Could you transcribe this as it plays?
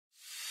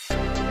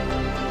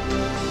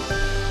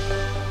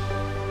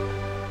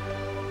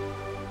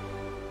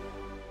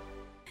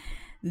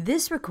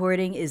This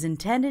recording is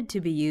intended to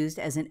be used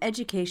as an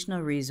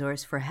educational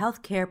resource for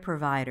healthcare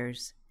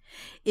providers.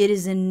 It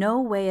is in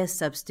no way a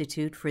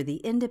substitute for the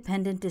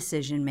independent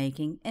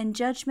decision-making and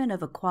judgment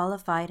of a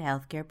qualified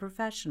healthcare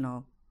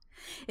professional.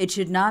 It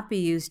should not be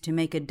used to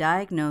make a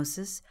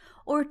diagnosis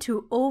or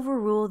to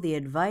overrule the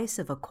advice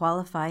of a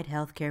qualified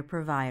healthcare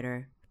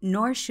provider,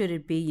 nor should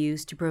it be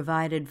used to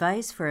provide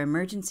advice for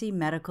emergency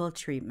medical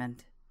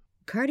treatment.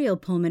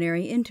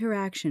 Cardiopulmonary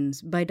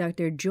Interactions by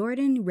Dr.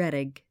 Jordan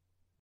Rettig.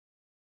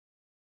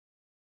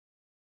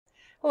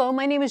 Hello,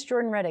 my name is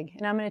Jordan Rettig,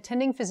 and I'm an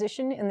attending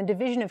physician in the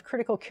Division of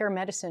Critical Care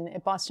Medicine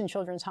at Boston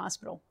Children's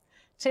Hospital.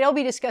 Today I'll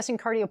be discussing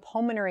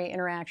cardiopulmonary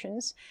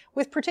interactions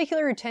with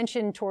particular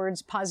attention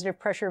towards positive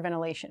pressure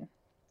ventilation.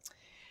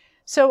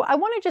 So I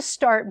want to just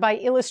start by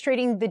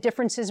illustrating the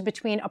differences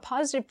between a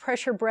positive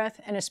pressure breath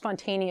and a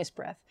spontaneous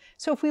breath.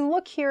 So if we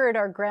look here at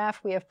our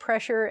graph, we have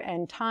pressure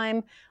and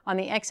time on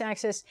the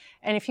x-axis,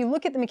 and if you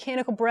look at the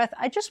mechanical breath,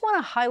 I just want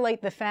to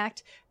highlight the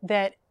fact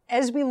that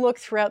as we look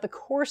throughout the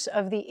course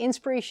of the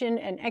inspiration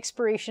and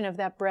expiration of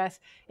that breath,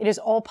 it is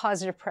all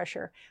positive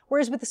pressure.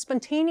 Whereas with the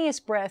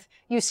spontaneous breath,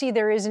 you see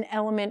there is an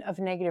element of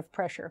negative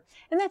pressure.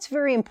 And that's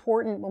very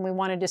important when we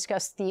want to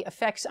discuss the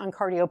effects on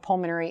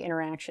cardiopulmonary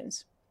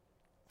interactions.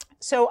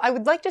 So I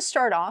would like to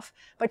start off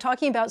by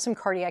talking about some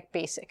cardiac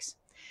basics.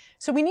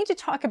 So we need to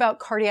talk about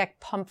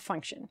cardiac pump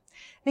function.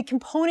 The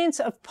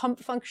components of pump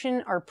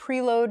function are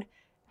preload,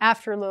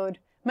 afterload,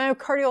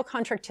 myocardial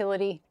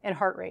contractility, and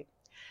heart rate.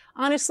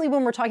 Honestly,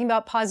 when we're talking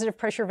about positive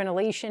pressure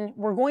ventilation,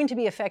 we're going to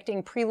be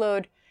affecting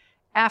preload,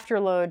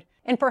 afterload,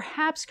 and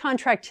perhaps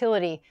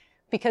contractility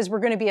because we're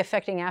going to be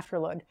affecting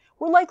afterload.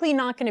 We're likely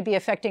not going to be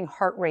affecting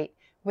heart rate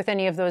with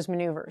any of those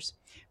maneuvers.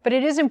 But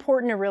it is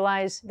important to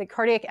realize that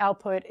cardiac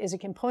output is a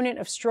component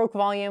of stroke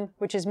volume,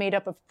 which is made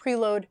up of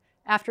preload,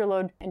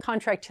 afterload, and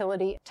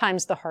contractility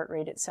times the heart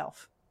rate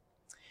itself.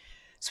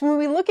 So when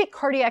we look at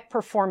cardiac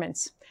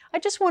performance, I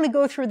just want to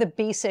go through the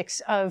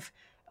basics of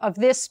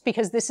this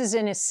because this is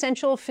an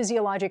essential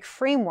physiologic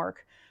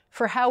framework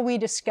for how we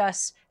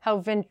discuss how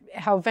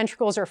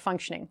ventricles are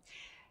functioning.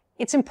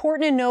 It's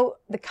important to note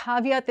the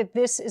caveat that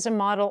this is a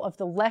model of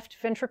the left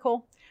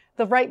ventricle.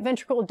 The right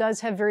ventricle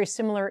does have very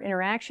similar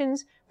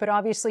interactions, but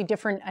obviously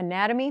different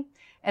anatomy.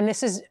 And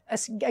this is,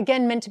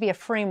 again, meant to be a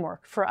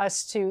framework for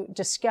us to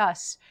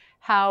discuss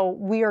how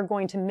we are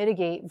going to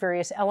mitigate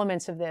various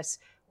elements of this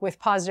with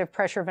positive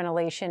pressure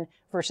ventilation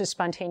versus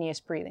spontaneous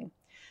breathing.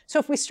 So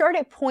if we start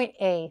at point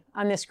A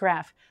on this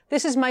graph,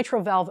 this is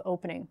mitral valve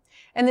opening.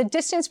 And the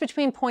distance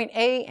between point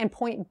A and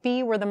point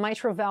B where the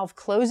mitral valve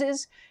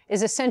closes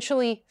is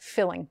essentially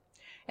filling.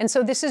 And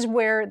so this is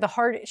where the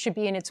heart should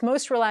be in its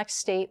most relaxed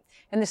state,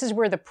 and this is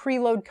where the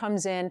preload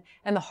comes in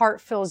and the heart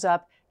fills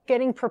up,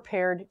 getting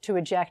prepared to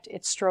eject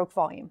its stroke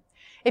volume.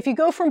 If you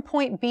go from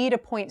point B to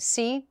point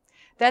C,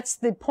 that's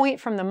the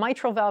point from the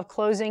mitral valve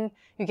closing,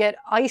 you get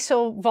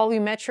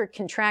isovolumetric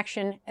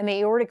contraction, and the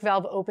aortic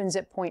valve opens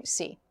at point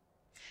C.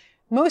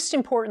 Most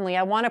importantly,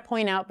 I want to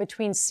point out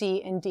between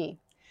C and D.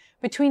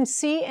 Between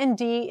C and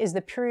D is the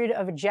period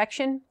of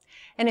ejection,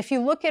 and if you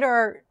look at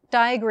our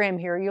diagram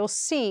here, you'll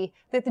see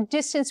that the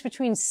distance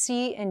between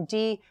C and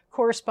D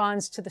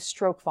corresponds to the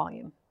stroke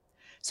volume.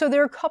 So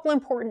there are a couple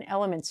important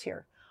elements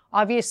here.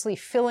 Obviously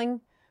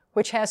filling,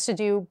 which has to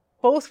do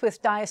both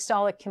with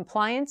diastolic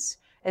compliance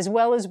as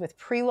well as with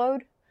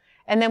preload.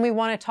 And then we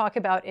want to talk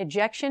about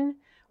ejection,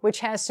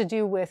 which has to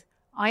do with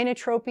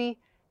inotropy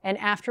and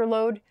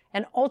afterload,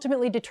 and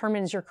ultimately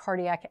determines your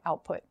cardiac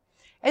output.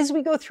 As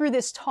we go through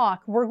this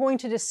talk, we're going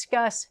to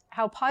discuss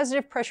how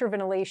positive pressure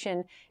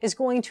ventilation is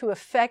going to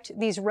affect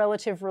these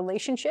relative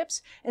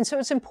relationships, and so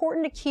it's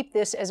important to keep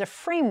this as a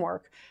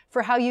framework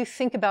for how you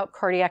think about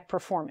cardiac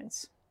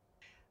performance.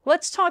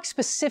 Let's talk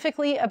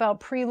specifically about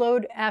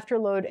preload,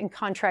 afterload, and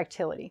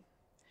contractility.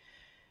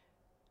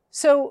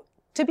 So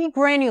to be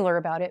granular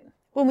about it,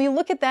 when we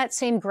look at that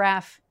same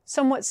graph,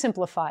 somewhat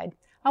simplified,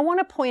 I want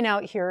to point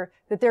out here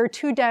that there are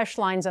two dashed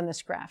lines on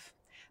this graph.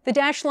 The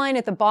dashed line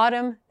at the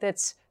bottom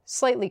that's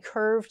slightly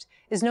curved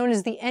is known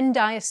as the end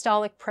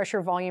diastolic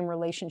pressure-volume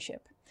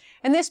relationship.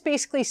 And this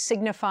basically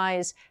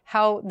signifies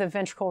how the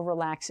ventricle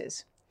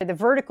relaxes. The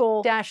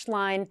vertical dashed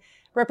line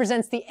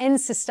represents the end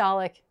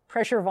systolic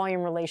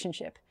pressure-volume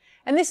relationship.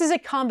 And this is a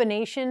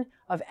combination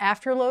of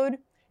afterload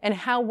and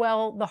how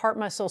well the heart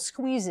muscle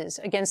squeezes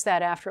against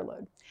that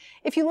afterload.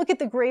 If you look at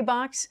the gray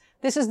box,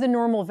 this is the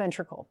normal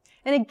ventricle.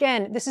 And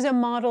again, this is a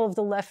model of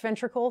the left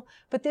ventricle,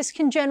 but this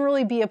can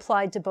generally be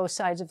applied to both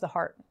sides of the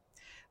heart.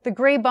 The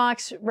gray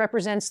box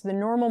represents the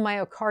normal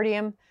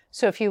myocardium.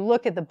 So if you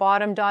look at the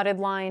bottom dotted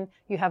line,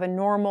 you have a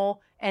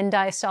normal end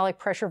diastolic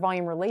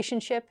pressure-volume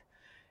relationship.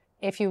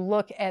 If you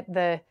look at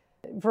the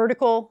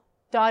vertical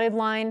dotted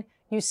line,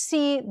 you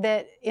see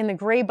that in the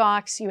gray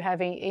box, you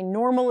have a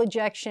normal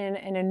ejection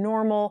and a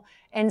normal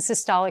end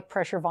systolic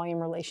pressure-volume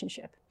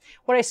relationship.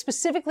 What I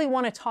specifically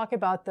want to talk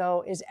about,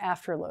 though, is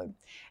afterload.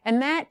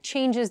 And that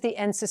changes the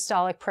end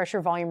systolic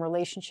pressure-volume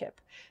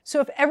relationship. So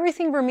if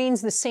everything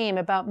remains the same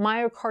about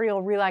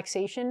myocardial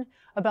relaxation,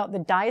 about the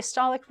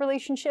diastolic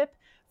relationship,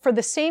 for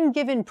the same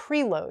given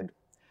preload,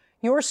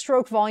 your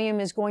stroke volume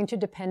is going to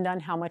depend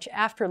on how much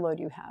afterload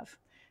you have.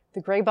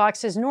 The gray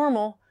box is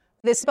normal.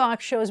 This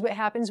box shows what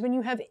happens when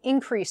you have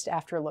increased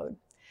afterload.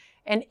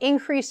 And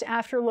increased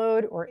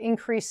afterload or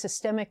increased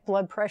systemic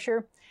blood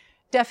pressure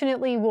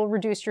definitely will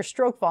reduce your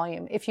stroke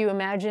volume. If you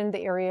imagine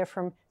the area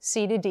from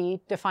C to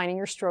D defining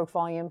your stroke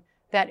volume,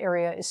 that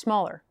area is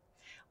smaller.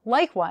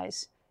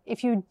 Likewise,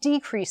 if you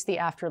decrease the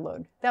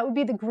afterload, that would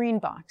be the green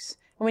box.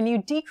 And when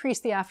you decrease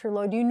the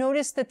afterload, you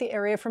notice that the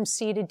area from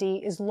C to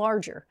D is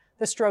larger.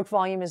 The stroke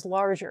volume is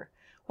larger.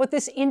 What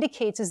this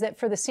indicates is that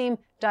for the same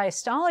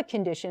diastolic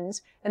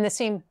conditions and the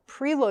same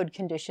preload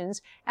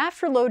conditions,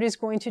 afterload is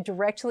going to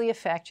directly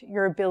affect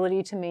your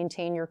ability to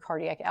maintain your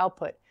cardiac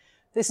output.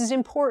 This is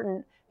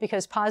important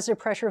because positive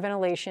pressure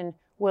ventilation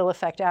will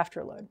affect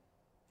afterload.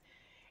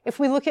 If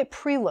we look at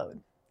preload,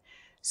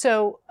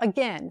 so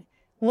again,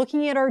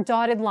 looking at our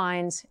dotted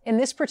lines, in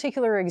this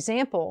particular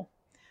example,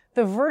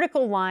 the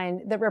vertical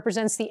line that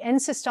represents the end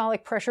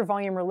systolic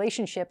pressure-volume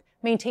relationship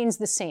maintains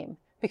the same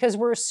because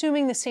we're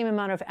assuming the same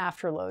amount of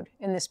afterload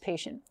in this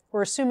patient.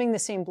 We're assuming the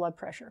same blood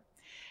pressure.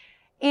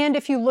 And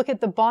if you look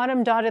at the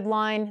bottom dotted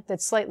line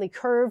that's slightly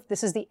curved,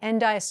 this is the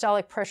end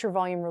diastolic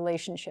pressure-volume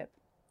relationship.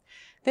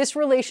 This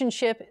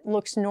relationship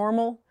looks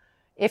normal.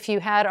 If you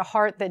had a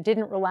heart that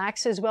didn't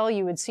relax as well,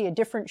 you would see a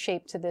different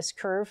shape to this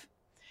curve.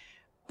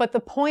 But the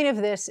point of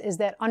this is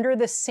that under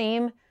the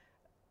same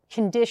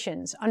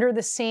conditions, under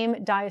the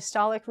same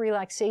diastolic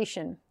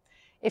relaxation,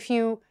 if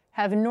you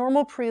have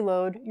normal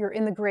preload, you're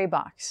in the gray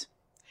box.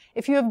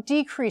 If you have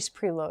decreased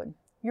preload,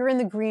 you're in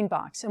the green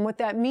box. And what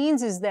that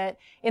means is that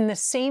in the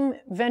same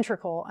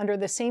ventricle, under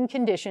the same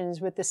conditions,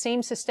 with the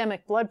same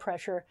systemic blood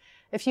pressure,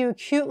 if you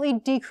acutely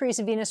decrease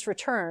venous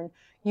return,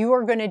 you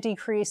are going to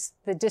decrease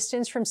the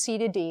distance from C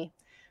to D,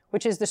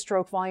 which is the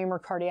stroke volume or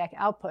cardiac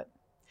output.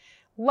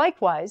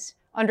 Likewise,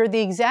 under the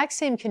exact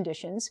same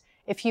conditions,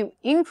 if you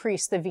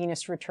increase the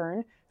venous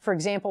return, for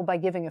example, by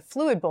giving a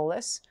fluid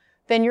bolus,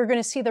 then you're going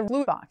to see the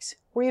blue box,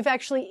 where you've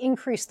actually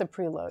increased the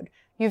preload.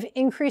 You've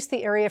increased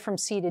the area from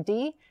C to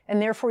D,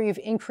 and therefore you've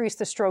increased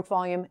the stroke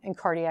volume and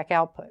cardiac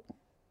output.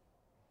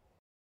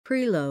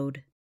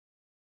 Preload.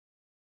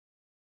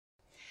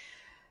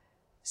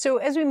 So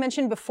as we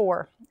mentioned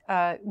before,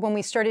 when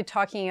we started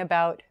talking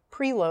about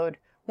preload,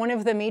 one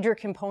of the major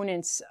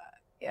components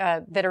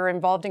that are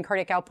involved in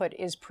cardiac output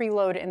is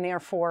preload and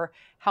therefore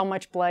how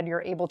much blood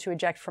you're able to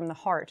eject from the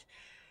heart.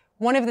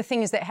 One of the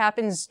things that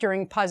happens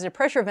during positive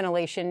pressure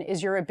ventilation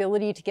is your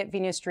ability to get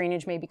venous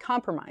drainage may be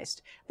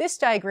compromised. This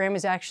diagram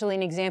is actually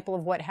an example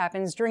of what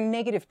happens during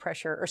negative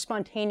pressure or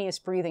spontaneous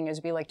breathing,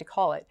 as we like to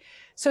call it.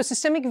 So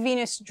systemic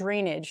venous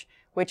drainage,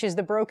 which is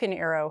the broken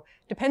arrow,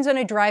 depends on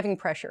a driving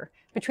pressure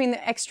between the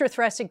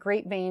extrathoracic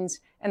great veins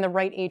and the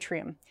right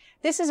atrium.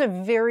 This is a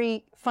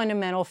very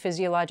fundamental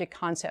physiologic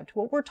concept.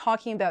 What we're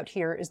talking about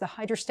here is the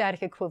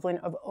hydrostatic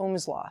equivalent of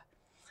Ohm's law.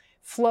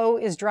 Flow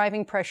is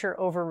driving pressure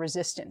over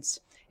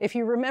resistance. If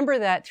you remember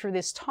that through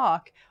this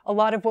talk, a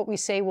lot of what we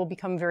say will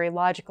become very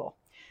logical.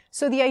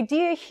 So the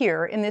idea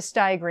here in this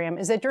diagram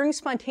is that during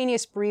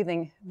spontaneous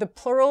breathing, the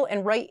pleural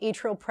and right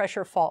atrial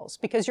pressure falls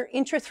because your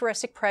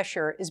intrathoracic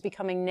pressure is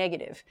becoming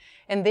negative.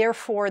 And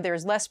therefore,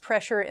 there's less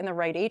pressure in the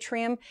right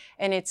atrium,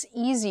 and it's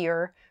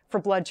easier for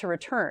blood to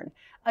return.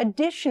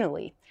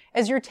 Additionally,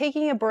 as you're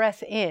taking a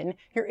breath in,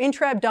 your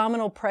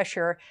intra-abdominal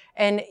pressure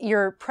and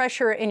your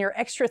pressure in your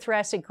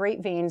extrathoracic great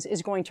veins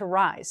is going to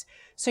rise.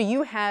 So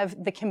you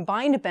have the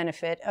combined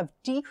benefit of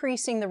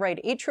decreasing the right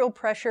atrial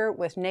pressure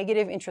with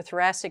negative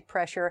intrathoracic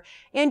pressure,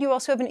 and you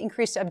also have an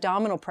increased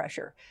abdominal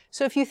pressure.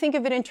 So if you think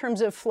of it in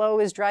terms of flow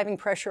as driving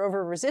pressure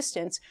over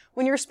resistance,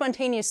 when you're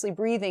spontaneously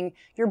breathing,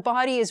 your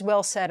body is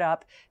well set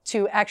up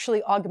to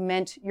actually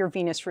augment your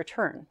venous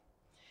return.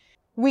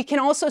 We can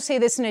also say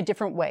this in a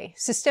different way.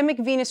 Systemic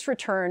venous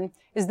return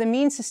is the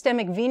mean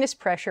systemic venous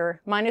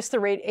pressure minus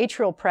the right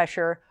atrial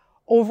pressure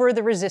over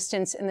the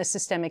resistance in the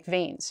systemic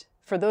veins.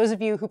 For those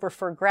of you who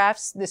prefer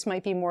graphs, this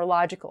might be more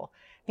logical.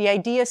 The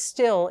idea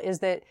still is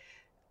that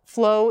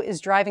flow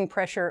is driving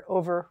pressure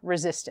over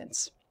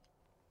resistance.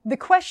 The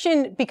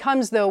question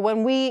becomes, though,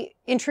 when we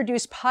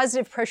introduce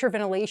positive pressure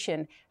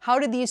ventilation, how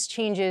do these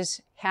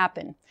changes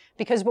happen?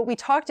 Because what we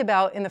talked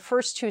about in the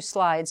first two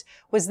slides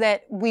was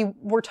that we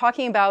were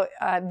talking about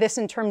this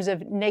in terms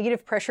of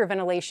negative pressure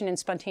ventilation and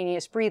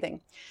spontaneous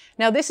breathing.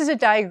 Now, this is a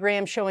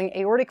diagram showing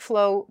aortic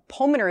flow,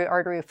 pulmonary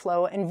artery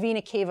flow, and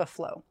vena cava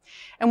flow.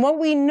 And what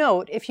we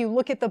note, if you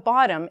look at the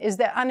bottom, is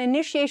that on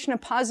initiation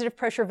of positive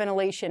pressure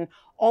ventilation,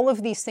 all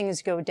of these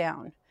things go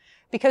down.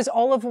 Because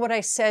all of what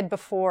I said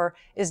before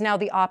is now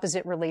the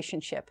opposite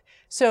relationship.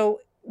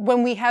 So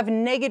when we have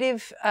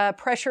negative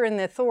pressure in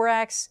the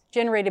thorax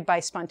generated by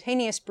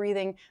spontaneous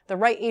breathing, the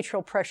right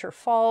atrial pressure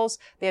falls,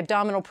 the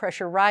abdominal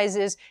pressure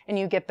rises, and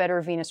you get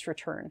better venous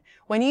return.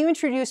 When you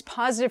introduce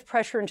positive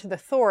pressure into the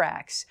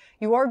thorax,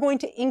 you are going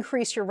to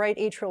increase your right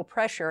atrial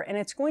pressure, and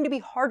it's going to be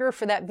harder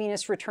for that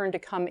venous return to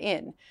come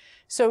in.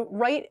 So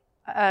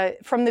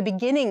from the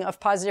beginning of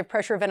positive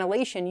pressure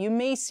ventilation, you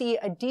may see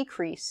a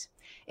decrease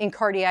in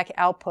cardiac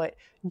output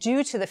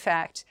due to the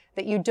fact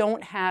that you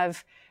don't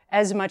have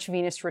as much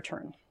venous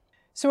return.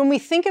 So when we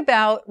think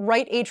about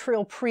right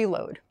atrial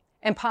preload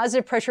and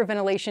positive pressure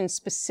ventilation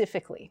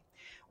specifically,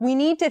 we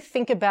need to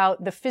think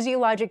about the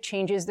physiologic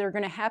changes that are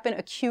going to happen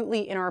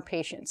acutely in our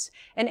patients.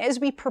 And as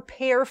we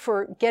prepare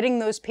for getting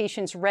those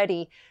patients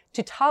ready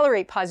to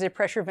tolerate positive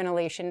pressure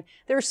ventilation,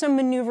 there are some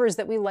maneuvers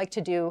that we like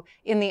to do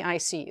in the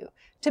ICU.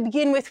 To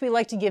begin with, we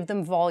like to give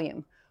them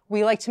volume.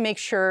 We like to make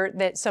sure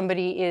that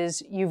somebody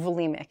is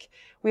euvolemic.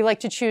 We like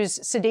to choose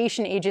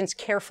sedation agents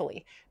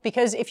carefully,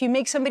 because if you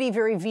make somebody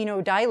very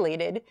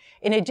venodilated,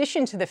 in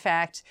addition to the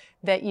fact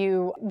that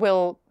you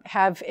will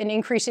have an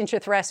increased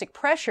intrathoracic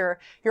pressure,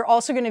 you're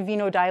also going to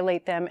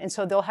venodilate them, and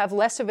so they'll have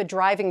less of a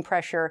driving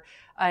pressure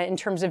in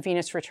terms of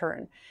venous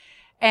return.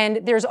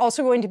 And there's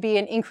also going to be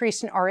an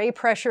increase in RA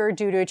pressure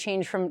due to a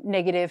change from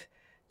negative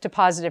to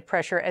positive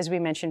pressure, as we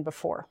mentioned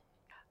before.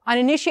 On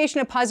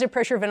initiation of positive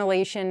pressure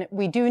ventilation,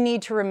 we do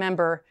need to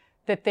remember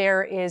that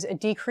there is a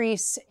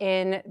decrease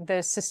in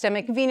the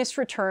systemic venous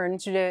return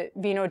due to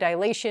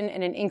venodilation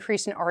and an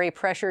increase in RA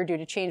pressure due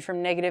to change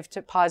from negative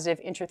to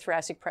positive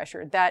intrathoracic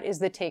pressure. That is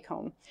the take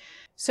home.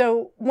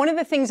 So one of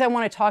the things I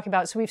want to talk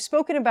about, so we've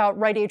spoken about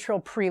right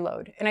atrial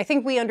preload, and I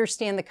think we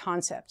understand the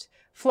concept.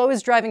 Flow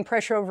is driving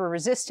pressure over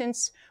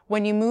resistance.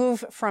 When you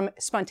move from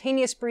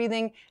spontaneous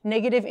breathing,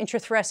 negative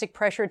intrathoracic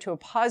pressure to a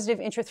positive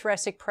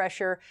intrathoracic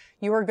pressure,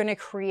 you are going to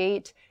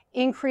create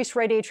increased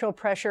right atrial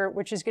pressure,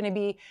 which is going to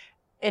be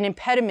an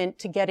impediment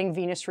to getting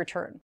venous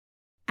return.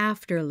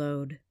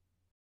 Afterload.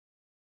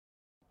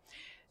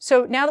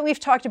 So now that we've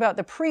talked about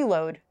the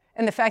preload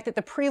and the fact that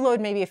the preload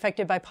may be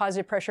affected by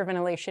positive pressure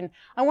ventilation,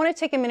 I want to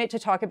take a minute to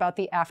talk about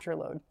the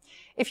afterload.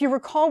 If you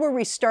recall where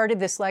we started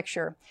this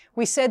lecture,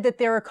 we said that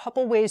there are a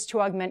couple ways to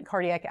augment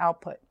cardiac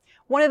output.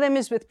 One of them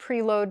is with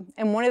preload,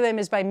 and one of them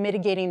is by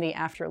mitigating the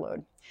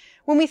afterload.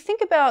 When we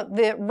think about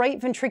the right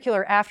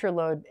ventricular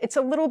afterload, it's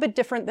a little bit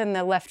different than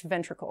the left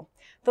ventricle.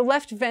 The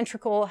left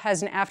ventricle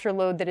has an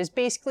afterload that is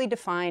basically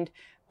defined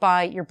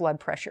by your blood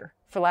pressure,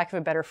 for lack of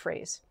a better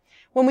phrase.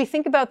 When we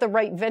think about the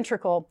right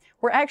ventricle,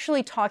 we're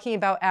actually talking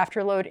about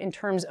afterload in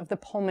terms of the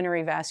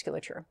pulmonary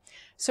vasculature.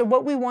 So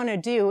what we want to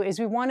do is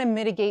we want to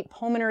mitigate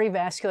pulmonary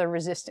vascular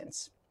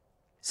resistance.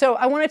 So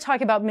I want to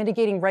talk about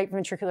mitigating right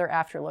ventricular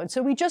afterload.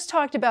 So we just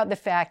talked about the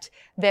fact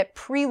that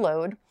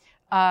preload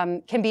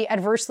can be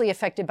adversely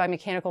affected by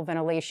mechanical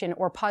ventilation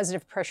or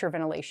positive pressure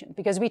ventilation,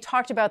 because we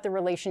talked about the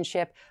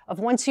relationship of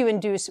once you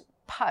introduce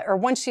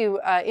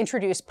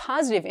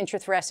positive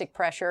intrathoracic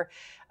pressure,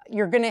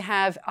 you're going to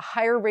have a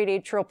higher rate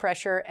atrial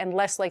pressure and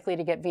less likely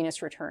to get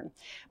venous return.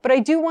 But I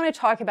do want to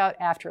talk about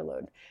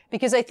afterload,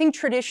 because I think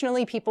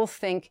traditionally people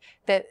think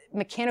that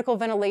mechanical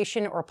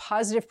ventilation or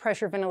positive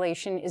pressure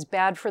ventilation is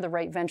bad for the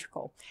right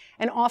ventricle.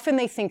 And often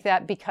they think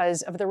that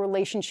because of the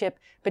relationship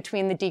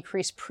between the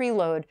decreased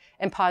preload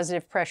and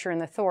positive pressure in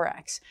the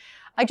thorax.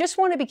 I just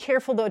want to be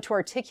careful, though, to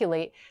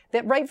articulate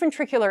that right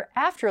ventricular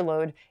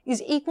afterload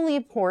is equally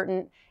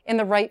important in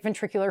the right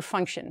ventricular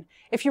function.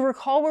 If you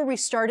recall where we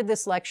started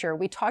this lecture,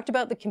 we talked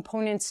about the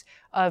components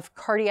of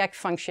cardiac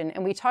function,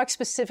 and we talked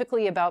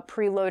specifically about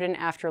preload and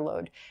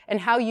afterload, and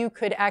how you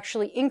could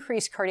actually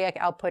increase cardiac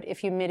output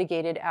if you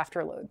mitigated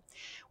afterload.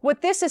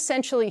 What this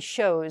essentially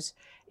shows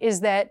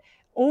is that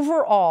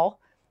overall,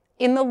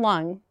 in the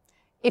lung,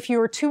 if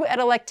you're too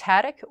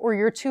atelectatic or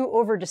you're too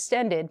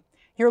overdistended,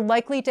 you're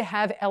likely to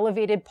have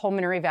elevated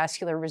pulmonary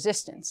vascular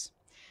resistance.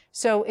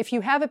 So if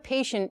you have a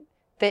patient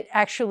that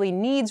actually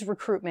needs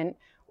recruitment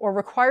or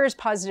requires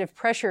positive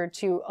pressure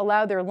to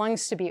allow their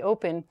lungs to be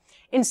open,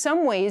 in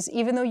some ways,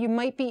 even though you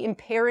might be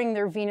impairing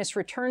their venous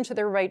return to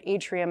their right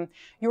atrium,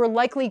 you're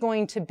likely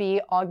going to be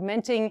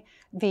augmenting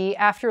the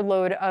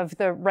afterload of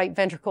the right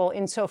ventricle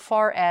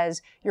insofar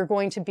as you're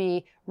going to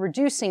be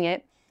reducing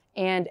it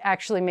and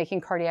actually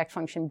making cardiac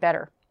function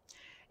better.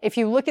 If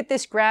you look at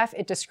this graph,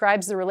 it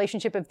describes the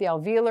relationship of the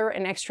alveolar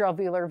and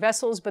extraalveolar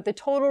vessels, but the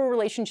total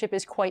relationship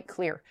is quite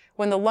clear.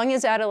 When the lung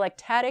is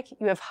atelectatic,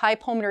 you have high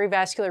pulmonary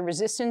vascular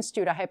resistance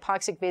due to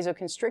hypoxic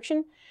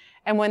vasoconstriction.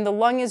 And when the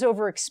lung is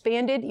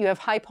overexpanded, you have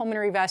high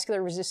pulmonary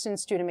vascular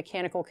resistance due to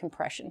mechanical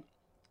compression.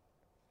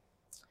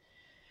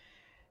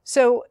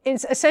 So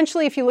it's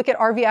essentially, if you look at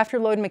RV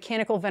afterload and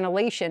mechanical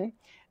ventilation,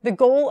 the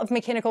goal of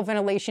mechanical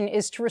ventilation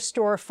is to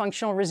restore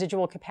functional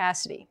residual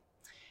capacity.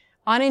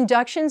 On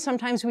induction,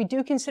 sometimes we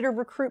do consider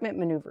recruitment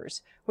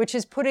maneuvers, which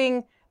is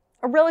putting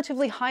a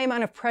relatively high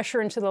amount of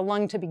pressure into the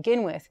lung to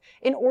begin with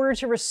in order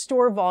to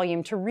restore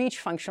volume to reach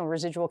functional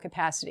residual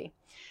capacity.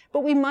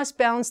 But we must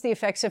balance the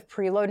effects of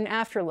preload and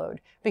afterload,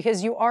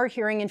 because you are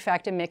hearing, in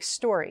fact, a mixed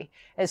story.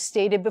 As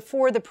stated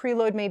before, the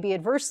preload may be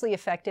adversely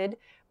affected,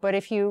 but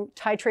if you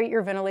titrate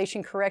your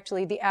ventilation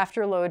correctly, the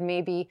afterload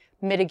may be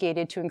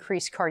mitigated to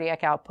increase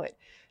cardiac output.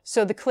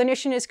 So the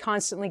clinician is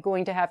constantly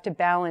going to have to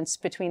balance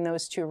between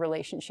those two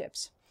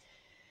relationships.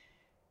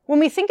 When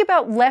we think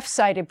about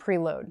left-sided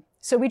preload,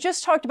 so we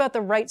just talked about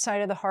the right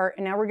side of the heart,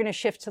 and now we're going to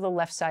shift to the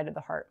left side of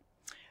the heart.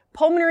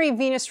 Pulmonary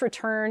venous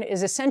return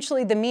is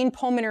essentially the mean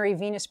pulmonary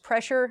venous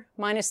pressure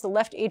minus the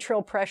left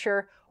atrial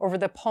pressure over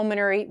the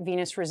pulmonary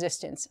venous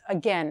resistance.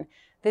 Again,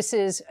 this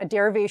is a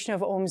derivation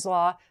of Ohm's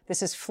law.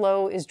 This is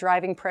flow is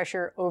driving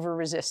pressure over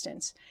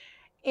resistance.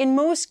 In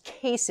most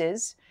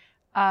cases,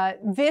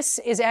 this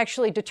is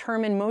actually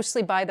determined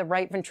mostly by the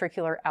right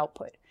ventricular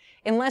output.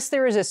 Unless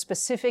there is a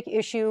specific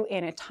issue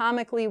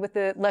anatomically with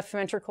the left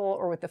ventricle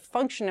or with the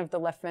function of the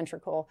left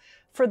ventricle,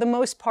 for the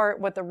most part,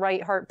 what the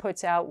right heart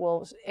puts out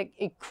will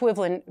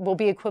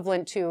be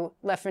equivalent to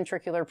left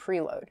ventricular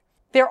preload.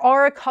 There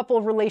are a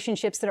couple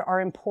relationships that are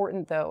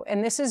important, though,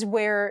 and this is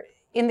where,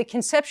 in the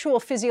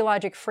conceptual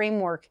physiologic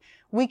framework,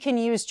 we can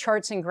use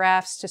charts and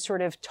graphs to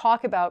sort of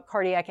talk about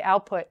cardiac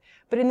output,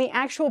 but in the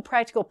actual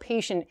practical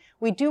patient,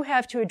 we do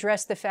have to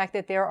address the fact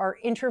that there are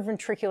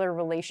interventricular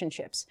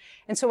relationships.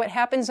 And so what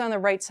happens on the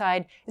right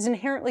side is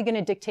inherently going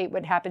to dictate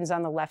what happens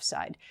on the left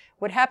side.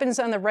 What happens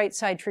on the right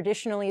side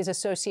traditionally is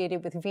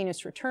associated with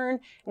venous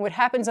return, and what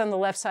happens on the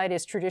left side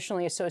is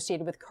traditionally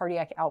associated with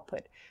cardiac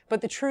output.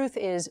 But the truth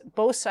is,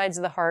 both sides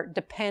of the heart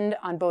depend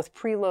on both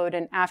preload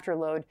and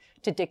afterload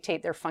to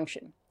dictate their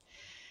function.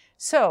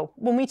 So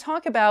when we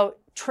talk about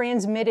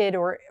transmitted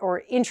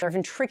or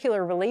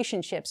interventricular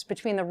relationships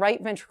between the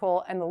right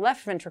ventricle and the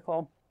left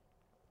ventricle,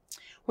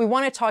 we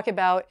want to talk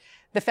about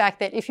the fact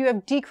that if you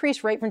have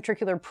decreased right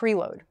ventricular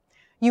preload,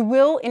 you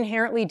will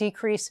inherently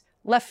decrease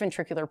left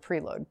ventricular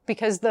preload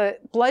because the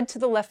blood to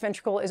the left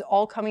ventricle is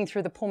all coming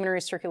through the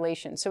pulmonary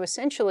circulation. So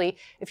essentially,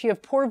 if you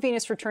have poor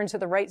venous return to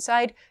the right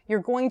side, you're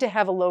going to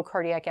have a low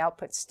cardiac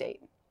output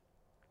state.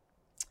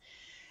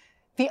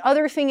 The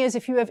other thing is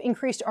if you have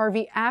increased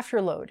RV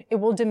afterload, it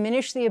will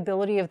diminish the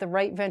ability of the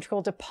right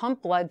ventricle to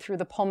pump blood through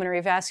the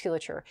pulmonary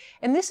vasculature.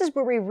 And this is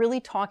where we really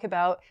talk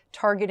about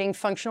targeting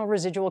functional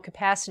residual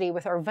capacity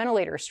with our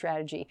ventilator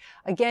strategy.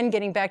 Again,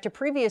 getting back to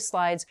previous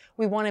slides,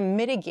 we want to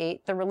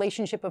mitigate the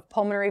relationship of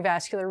pulmonary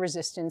vascular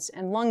resistance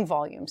and lung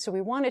volume. So we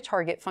want to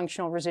target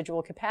functional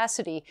residual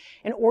capacity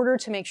in order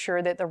to make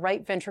sure that the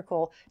right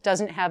ventricle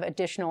doesn't have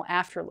additional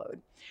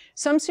afterload.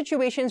 Some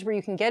situations where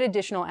you can get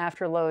additional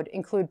afterload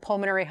include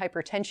pulmonary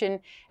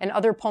hypertension and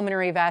other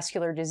pulmonary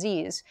vascular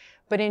disease.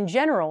 But in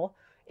general,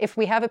 if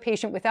we have a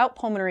patient without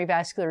pulmonary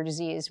vascular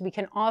disease, we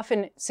can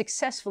often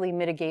successfully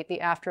mitigate the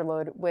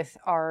afterload with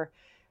our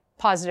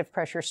positive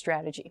pressure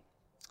strategy.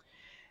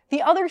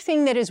 The other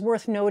thing that is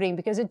worth noting,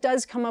 because it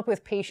does come up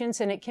with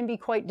patients and it can be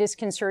quite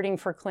disconcerting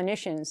for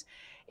clinicians,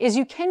 is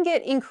you can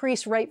get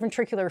increased right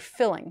ventricular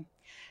filling.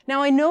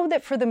 Now, I know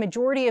that for the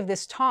majority of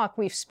this talk,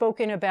 we've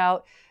spoken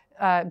about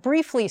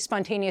briefly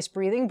spontaneous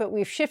breathing, but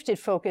we've shifted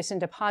focus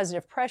into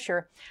positive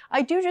pressure.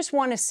 I do just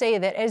want to say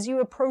that as you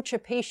approach a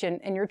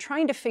patient and you're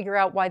trying to figure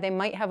out why they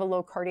might have a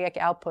low cardiac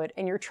output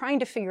and you're trying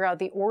to figure out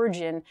the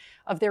origin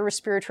of their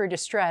respiratory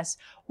distress,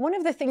 one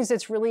of the things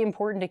that's really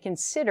important to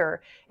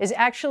consider is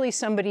actually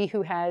somebody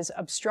who has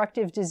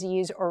obstructive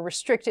disease or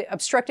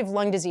obstructive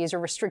lung disease or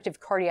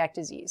restrictive cardiac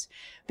disease.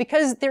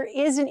 Because there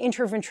is an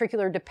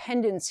interventricular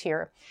dependence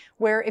here,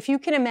 where if you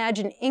can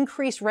imagine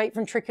increased right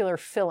ventricular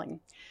filling,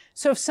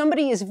 so if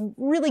somebody is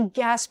really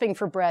gasping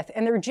for breath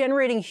and they're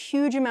generating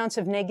huge amounts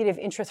of negative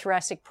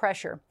intrathoracic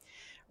pressure,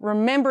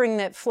 remembering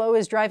that flow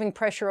is driving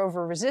pressure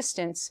over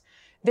resistance,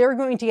 they're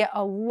going to get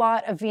a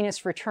lot of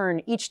venous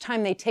return each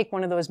time they take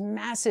one of those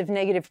massive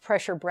negative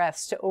pressure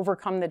breaths to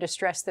overcome the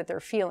distress that they're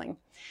feeling.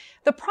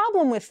 The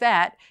problem with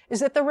that is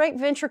that the right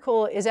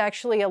ventricle is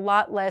actually a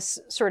lot less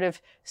sort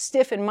of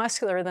stiff and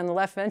muscular than the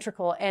left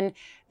ventricle, and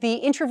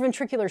the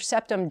interventricular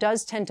septum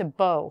does tend to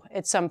bow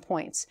at some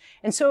points.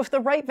 And so if the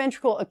right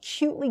ventricle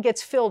acutely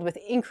gets filled with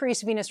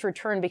increased venous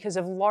return because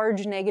of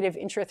large negative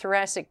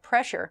intrathoracic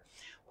pressure,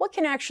 what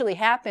can actually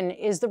happen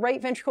is the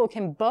right ventricle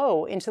can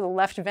bow into the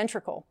left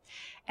ventricle.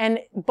 And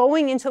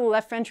bowing into the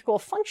left ventricle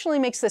functionally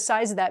makes the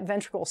size of that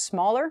ventricle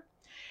smaller,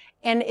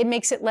 and it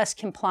makes it less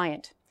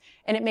compliant,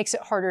 and it makes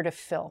it harder to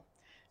fill.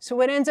 So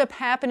what ends up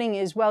happening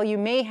is, while you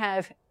may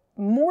have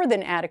more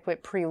than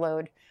adequate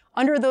preload,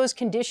 under those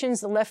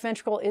conditions, the left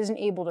ventricle isn't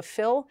able to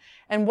fill,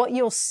 and what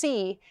you'll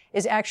see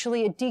is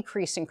actually a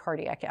decrease in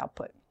cardiac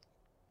output.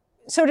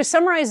 So to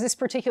summarize this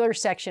particular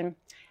section,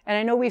 and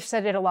I know we've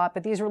said it a lot,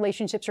 but these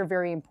relationships are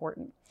very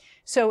important.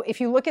 So if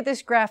you look at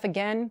this graph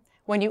again,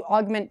 when you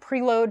augment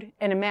preload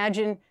and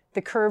imagine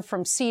the curve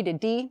from C to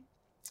D,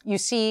 you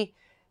see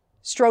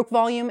stroke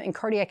volume and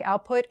cardiac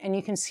output, and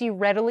you can see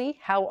readily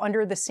how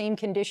under the same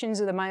conditions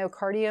of the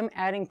myocardium,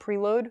 adding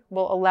preload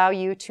will allow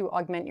you to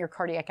augment your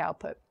cardiac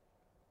output.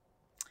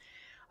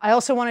 I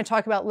also want to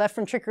talk about left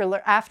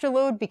ventricular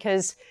afterload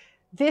because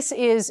this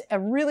is a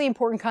really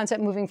important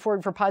concept moving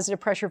forward for positive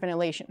pressure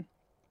ventilation.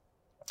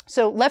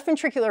 So left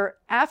ventricular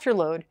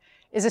afterload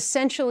is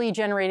essentially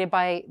generated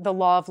by the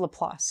law of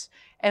Laplace.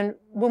 And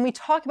when we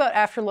talk about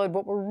afterload,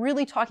 what we're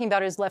really talking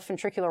about is left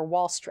ventricular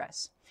wall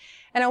stress.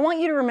 And I want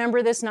you to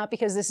remember this not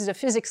because this is a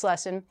physics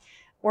lesson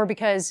or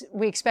because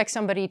we expect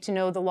somebody to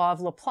know the law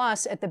of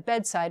Laplace at the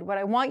bedside. What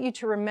I want you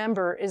to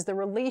remember is the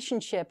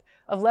relationship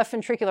of left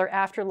ventricular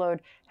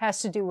afterload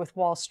has to do with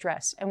wall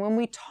stress. And when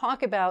we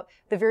talk about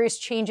the various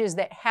changes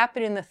that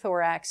happen in the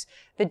thorax,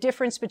 the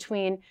difference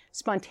between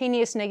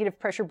spontaneous negative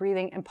pressure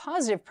breathing and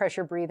positive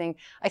pressure breathing,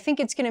 I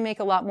think it's going to make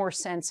a lot more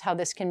sense how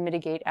this can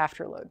mitigate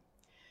afterload.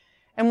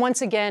 And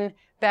once again,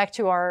 back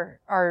to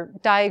our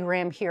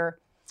diagram here,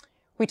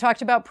 We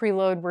talked about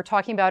preload, we're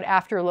talking about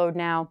afterload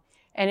now.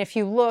 And if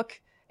you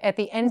look at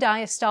the end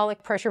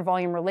diastolic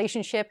pressure-volume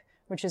relationship,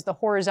 which is the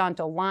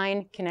horizontal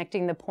line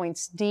connecting the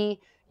points D,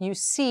 you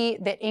see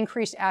that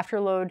increased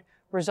afterload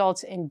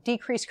results in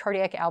decreased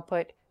cardiac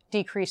output,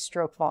 decreased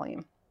stroke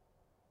volume.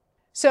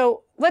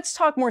 So let's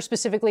talk more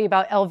specifically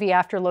about LV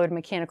afterload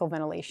mechanical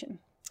ventilation.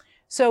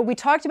 So we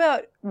talked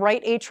about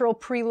right atrial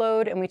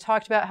preload, and we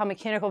talked about how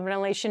mechanical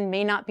ventilation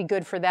may not be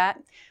good for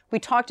that. We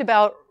talked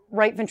about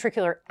right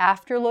ventricular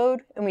afterload,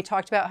 and we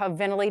talked about how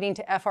ventilating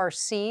to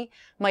FRC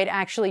might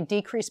actually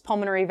decrease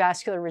pulmonary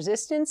vascular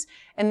resistance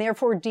and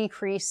therefore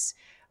decrease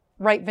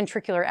right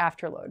ventricular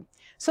afterload.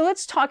 So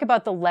let's talk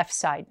about the left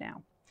side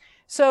now.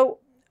 So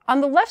on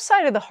the left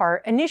side of the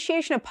heart,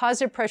 initiation of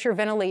positive pressure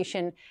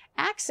ventilation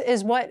acts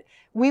as what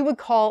we would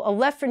call a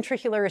left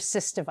ventricular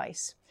assist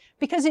device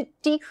because it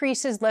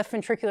decreases left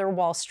ventricular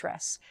wall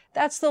stress.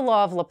 That's the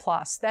law of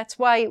Laplace. That's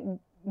why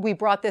we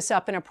brought this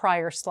up in a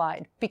prior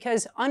slide,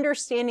 because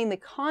understanding the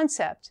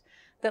concept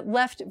that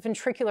left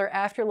ventricular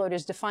afterload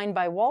is defined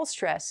by wall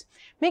stress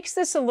makes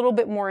this a little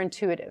bit more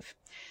intuitive.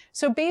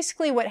 So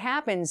basically what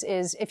happens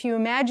is if you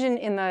imagine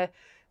in the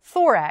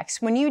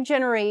thorax, when you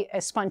generate a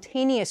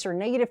spontaneous or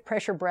negative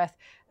pressure breath,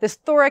 the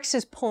thorax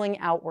is pulling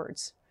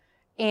outwards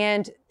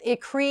and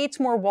it creates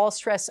more wall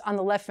stress on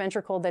the left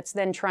ventricle that's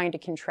then trying to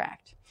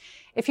contract.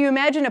 If you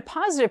imagine a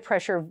positive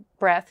pressure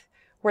breath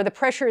where the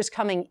pressure is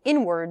coming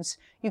inwards,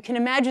 you can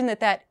imagine that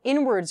that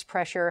inwards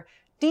pressure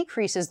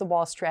decreases the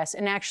wall stress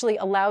and actually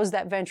allows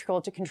that ventricle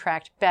to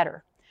contract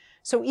better.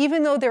 So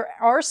even though there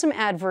are some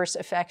adverse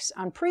effects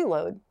on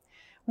preload,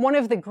 one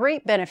of the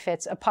great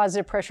benefits of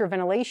positive pressure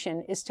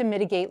ventilation is to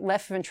mitigate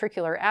left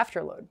ventricular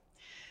afterload.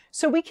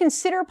 So we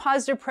consider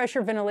positive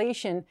pressure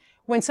ventilation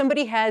when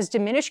somebody has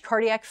diminished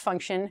cardiac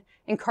function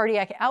and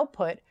cardiac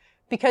output,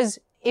 because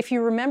if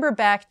you remember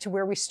back to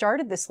where we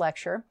started this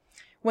lecture,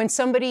 when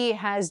somebody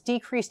has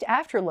decreased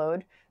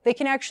afterload, they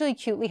can actually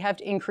acutely have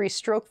increased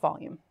stroke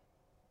volume.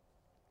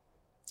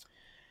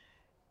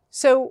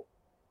 So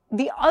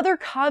the other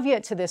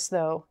caveat to this,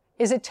 though,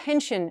 is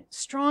attention.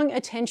 Strong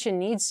attention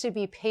needs to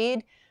be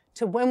paid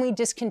to when we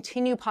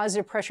discontinue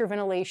positive pressure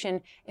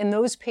ventilation in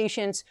those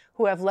patients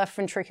who have left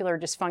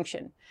ventricular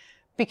dysfunction,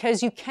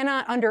 because you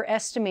cannot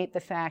underestimate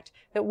the fact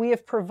that we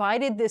have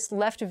provided this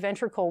left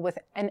ventricle with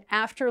an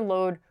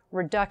afterload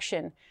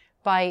reduction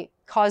by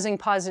causing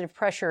positive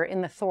pressure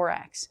in the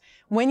thorax.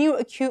 When you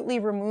acutely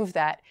remove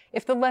that,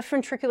 if the left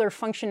ventricular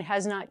function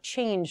has not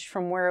changed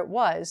from where it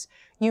was,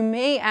 you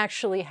may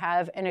actually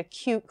have an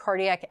acute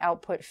cardiac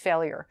output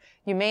failure.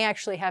 You may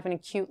actually have an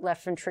acute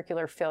left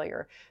ventricular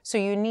failure. So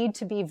you need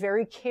to be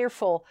very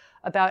careful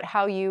about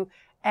how you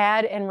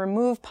add and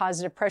remove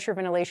positive pressure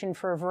ventilation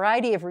for a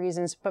variety of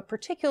reasons, but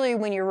particularly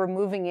when you're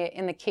removing it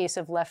in the case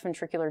of left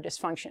ventricular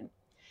dysfunction.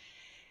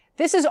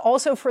 This is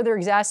also further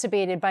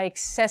exacerbated by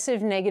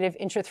excessive negative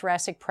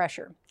intrathoracic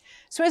pressure.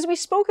 So as we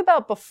spoke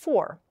about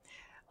before,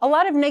 a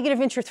lot of negative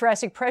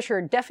intrathoracic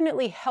pressure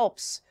definitely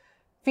helps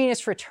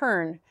venous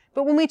return,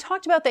 but when we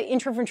talked about the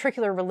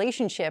intraventricular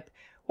relationship,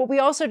 what we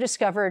also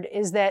discovered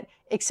is that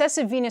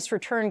excessive venous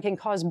return can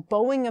cause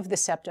bowing of the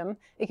septum,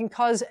 it can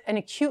cause an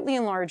acutely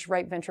enlarged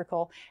right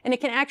ventricle, and it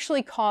can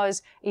actually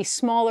cause a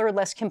smaller,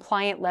 less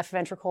compliant left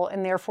ventricle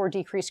and therefore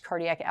decreased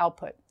cardiac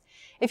output.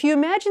 If you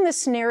imagine the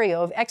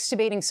scenario of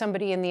extubating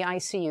somebody in the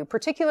ICU,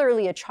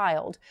 particularly a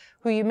child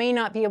who you may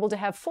not be able to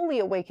have fully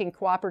awake and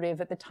cooperative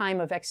at the time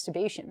of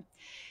extubation,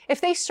 if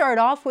they start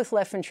off with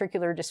left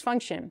ventricular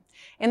dysfunction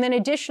and then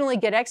additionally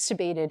get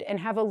extubated and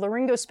have a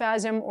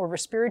laryngospasm or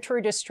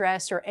respiratory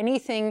distress or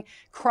anything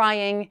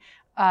crying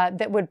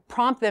that would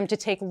prompt them to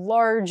take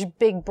large,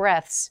 big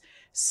breaths,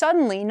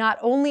 suddenly not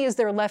only is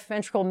their left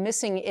ventricle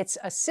missing its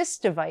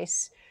assist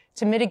device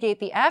to mitigate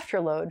the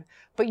afterload,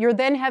 but you're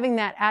then having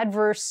that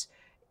adverse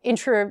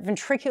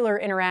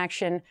intraventricular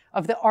interaction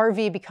of the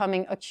RV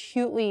becoming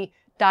acutely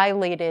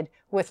dilated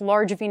with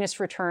large venous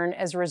return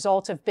as a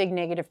result of big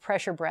negative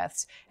pressure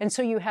breaths. And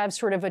so you have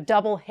sort of a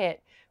double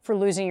hit for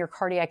losing your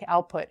cardiac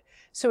output.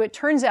 So it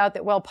turns out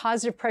that while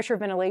positive pressure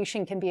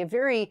ventilation can be a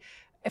very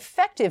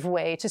effective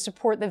way to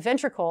support the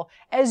ventricle,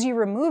 as you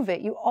remove it,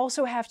 you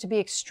also have to be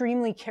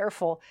extremely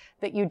careful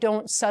that you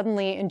don't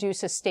suddenly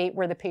induce a state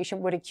where the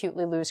patient would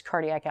acutely lose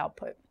cardiac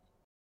output.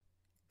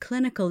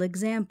 Clinical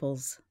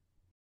examples.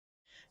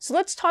 So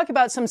let's talk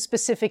about some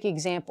specific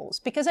examples,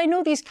 because I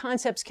know these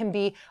concepts can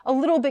be a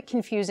little bit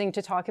confusing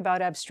to talk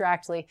about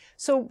abstractly.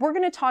 So we're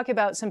going to talk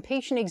about some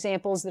patient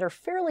examples that are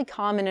fairly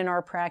common in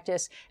our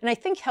practice, and I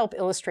think help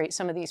illustrate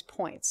some of these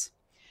points.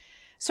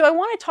 So I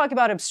want to talk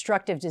about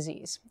obstructive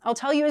disease. I'll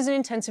tell you as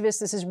an intensivist,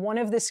 this is one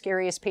of the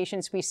scariest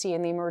patients we see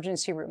in the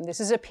emergency room.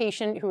 This is a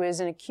patient who is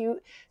an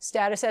acute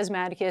status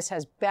asthmaticus,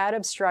 has bad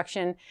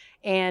obstruction,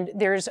 and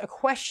there's a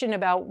question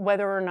about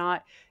whether or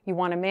not you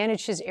want to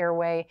manage his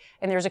airway,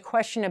 and there's a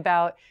question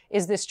about,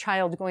 is this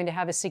child going to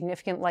have a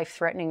significant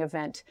life-threatening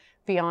event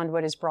beyond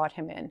what has brought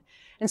him in?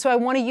 And so I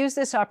want to use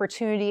this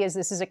opportunity, as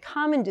this is a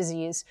common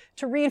disease,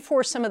 to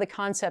reinforce some of the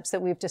concepts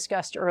that we've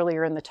discussed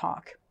earlier in the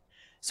talk.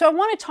 So I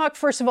want to talk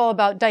first of all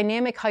about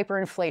dynamic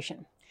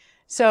hyperinflation.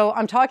 So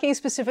I'm talking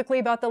specifically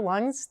about the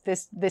lungs.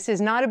 This is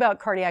not about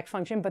cardiac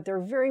function, but they're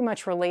very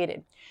much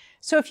related.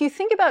 So if you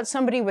think about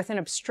somebody with an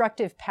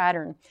obstructive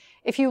pattern,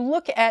 if you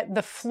look at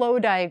the flow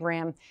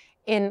diagram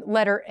in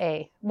letter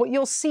A, what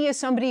you'll see is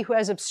somebody who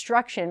has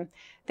obstruction.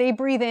 They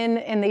breathe in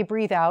and they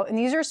breathe out, and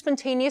these are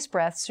spontaneous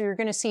breaths, so you're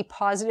going to see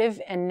positive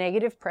and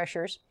negative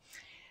pressures,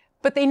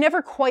 but they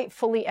never quite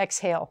fully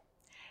exhale.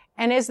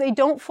 And as they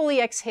don't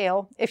fully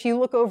exhale, if you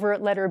look over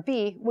at letter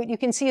B, what you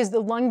can see is the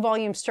lung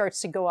volume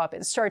starts to go up.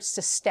 It starts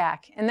to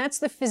stack, and that's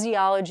the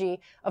physiology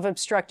of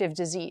obstructive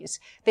disease.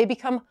 They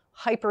become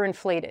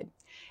hyperinflated.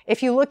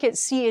 If you look at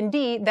C and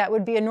D, that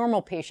would be a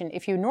normal patient.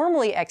 If you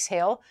normally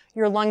exhale,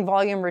 your lung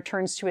volume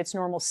returns to its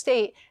normal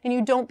state and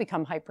you don't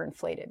become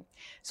hyperinflated.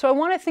 So I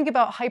want to think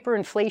about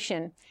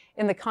hyperinflation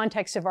in the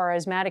context of our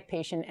asthmatic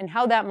patient and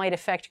how that might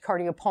affect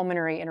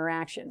cardiopulmonary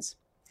interactions.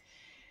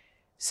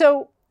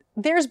 So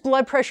there's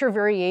blood pressure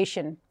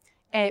variation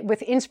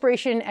with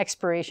inspiration and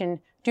expiration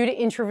due to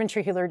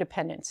intraventricular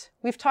dependence.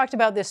 We've talked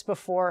about this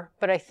before,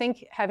 but I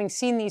think having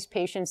seen these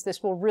patients,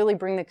 this will really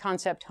bring the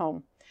concept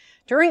home.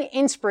 During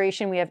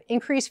inspiration, we have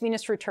increased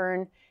venous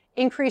return,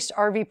 increased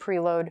RV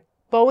preload,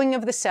 bowing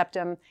of the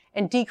septum,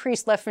 and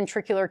decreased left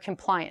ventricular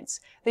compliance.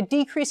 The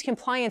decreased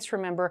compliance,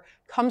 remember,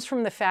 comes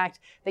from the fact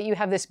that you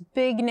have this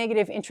big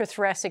negative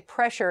intrathoracic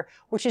pressure,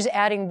 which is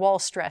adding wall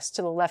stress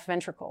to the left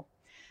ventricle.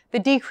 The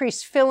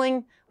decreased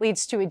filling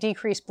leads to a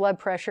decreased blood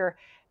pressure,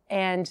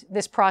 and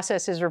this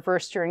process is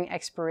reversed during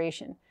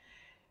expiration.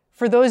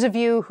 For those of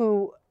you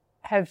who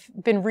have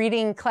been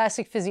reading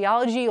classic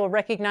physiology, you'll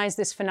recognize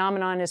this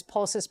phenomenon as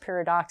pulsus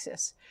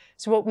paradoxus.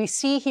 So what we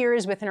see here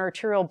is with an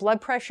arterial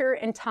blood pressure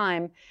and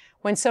time,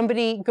 when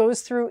somebody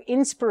goes through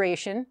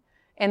inspiration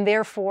and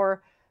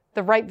therefore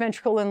the right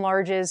ventricle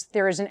enlarges,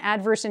 there is an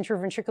adverse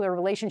intraventricular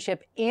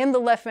relationship, and the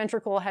left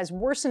ventricle has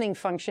worsening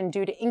function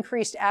due to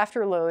increased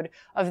afterload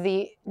of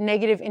the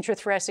negative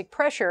intrathoracic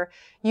pressure,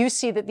 you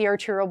see that the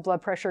arterial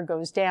blood pressure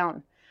goes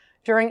down.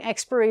 During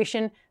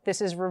expiration, this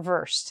is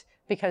reversed,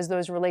 because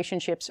those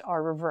relationships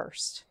are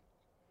reversed.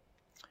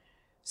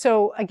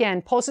 So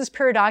again, pulsus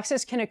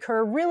paradoxus can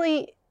occur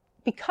really,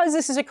 because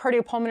this is a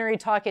cardiopulmonary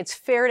talk, it's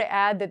fair to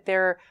add that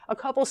there are a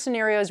couple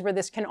scenarios where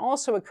this can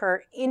also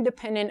occur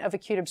independent of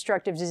acute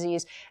obstructive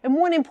disease. And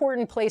one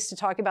important place to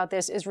talk about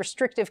this is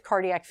restrictive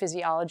cardiac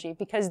physiology,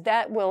 because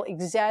that will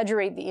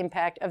exaggerate the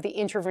impact of the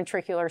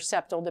intraventricular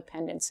septal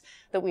dependence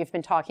that we've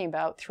been talking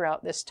about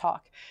throughout this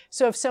talk.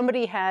 So if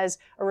somebody has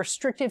a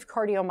restrictive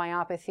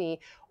cardiomyopathy,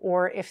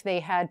 or if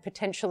they had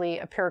potentially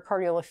a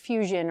pericardial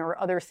effusion or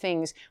other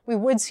things, we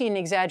would see an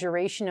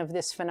exaggeration of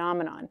this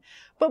phenomenon.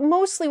 But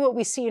mostly what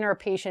we see in our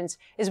patients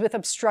is with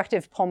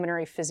obstructive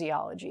pulmonary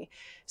physiology.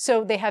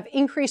 So they have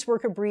increased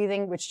work of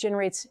breathing, which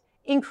generates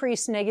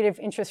increased negative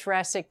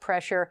intrathoracic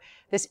pressure.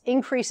 This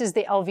increases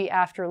the LV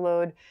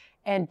afterload.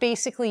 And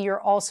basically, you're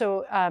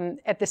also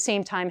at the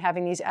same time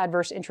having these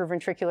adverse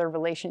intraventricular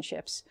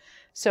relationships.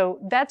 So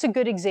that's a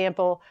good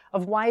example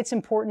of why it's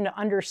important to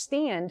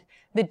understand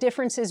the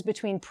differences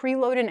between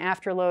preload and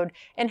afterload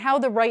and how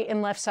the right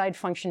and left side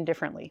function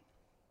differently.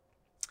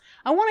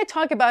 I want to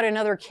talk about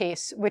another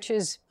case, which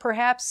is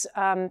perhaps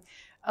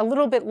a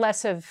little bit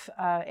less of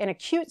an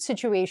acute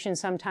situation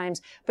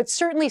sometimes, but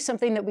certainly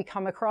something that we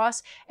come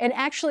across, and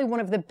actually one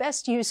of the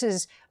best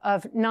uses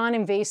of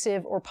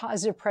non-invasive or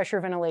positive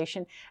pressure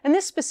ventilation. And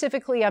this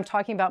specifically, I'm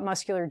talking about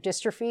muscular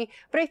dystrophy,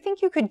 but I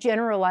think you could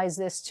generalize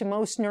this to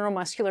most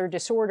neuromuscular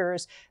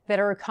disorders that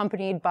are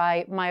accompanied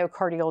by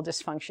myocardial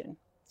dysfunction.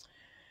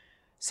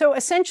 So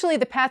essentially,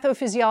 the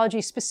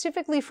pathophysiology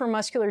specifically for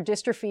muscular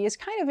dystrophy is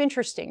kind of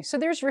interesting. So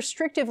there's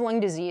restrictive lung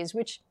disease,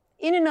 which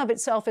in and of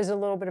itself is a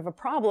little bit of a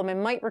problem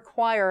and might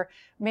require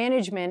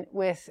management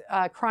with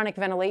chronic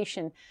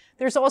ventilation.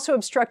 There's also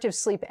obstructive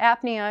sleep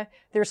apnea.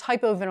 There's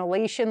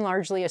hypoventilation,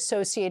 largely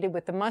associated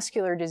with the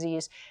muscular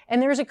disease.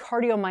 And there's a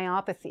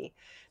cardiomyopathy.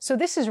 So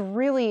this is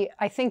really,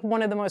 I think,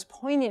 one of the most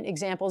poignant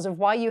examples of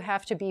why you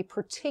have to be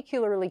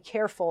particularly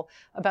careful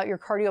about your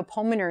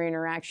cardiopulmonary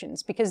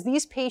interactions, because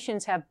these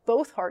patients have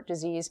both heart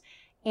disease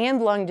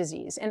and lung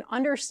disease. And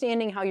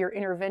understanding how your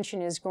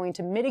intervention is going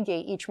to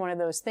mitigate each one of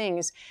those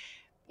things,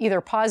 either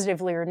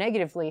positively or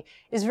negatively,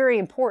 is very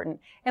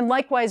important. And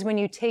likewise, when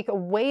you take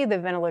away the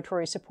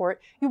ventilatory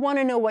support, you want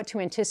to know what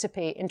to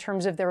anticipate in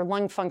terms of their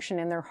lung function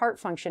and their heart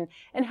function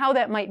and how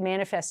that might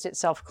manifest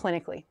itself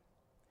clinically.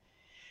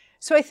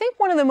 So I think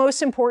one of the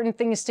most important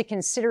things to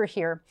consider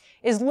here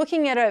is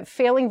looking at a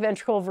failing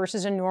ventricle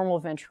versus a normal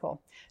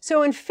ventricle.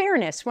 So in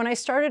fairness, when I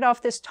started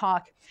off this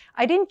talk,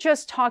 I didn't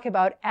just talk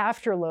about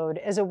afterload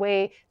as a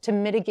way to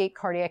mitigate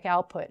cardiac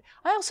output.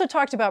 I also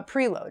talked about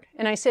preload.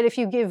 And I said if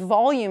you give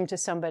volume to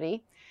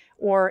somebody,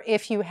 or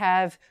if you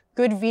have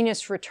good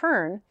venous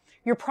return,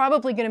 you're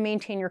probably going to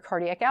maintain your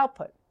cardiac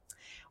output.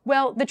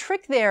 Well, the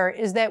trick there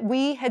is that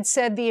we had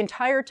said the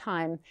entire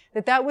time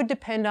that that would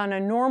depend on a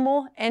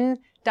normal and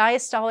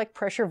diastolic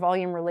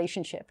pressure-volume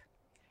relationship,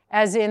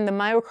 as in the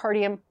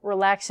myocardium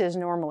relaxes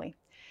normally.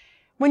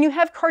 When you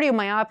have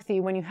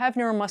cardiomyopathy, when you have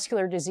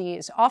neuromuscular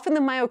disease, often the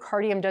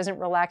myocardium doesn't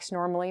relax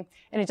normally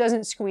and it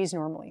doesn't squeeze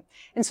normally.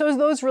 And so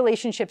those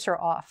relationships are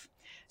off.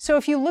 So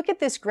if you look at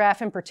this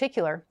graph in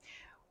particular,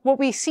 what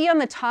we see on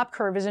the top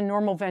curve is a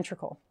normal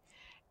ventricle.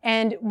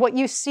 And what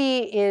you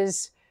see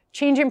is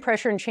change in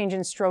pressure and change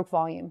in stroke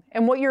volume.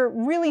 And what you're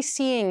really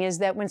seeing is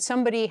that when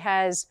somebody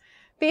has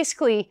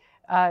basically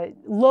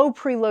low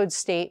preload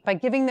state, by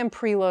giving them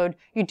preload,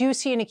 you do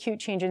see an acute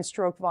change in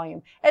stroke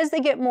volume. As they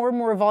get more and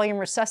more volume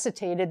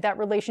resuscitated, that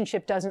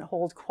relationship doesn't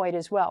hold quite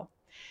as well.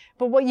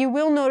 But what you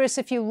will notice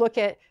if you look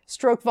at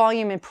stroke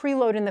volume and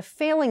preload in the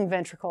failing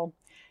ventricle,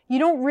 you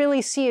don't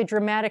really see a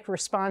dramatic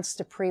response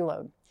to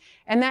preload.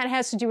 And that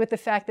has to do with the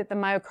fact that the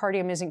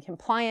myocardium isn't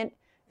compliant,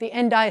 the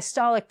end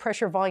diastolic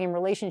pressure-volume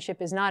relationship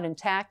is not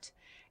intact,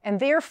 and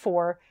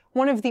therefore,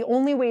 one of the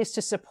only ways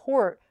to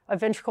support a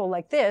ventricle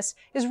like this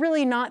is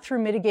really not through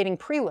mitigating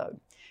preload.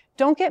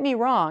 Don't get me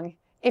wrong,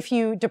 if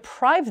you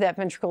deprive that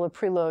ventricle of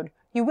preload,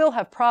 you will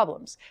have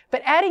problems.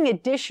 But adding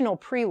additional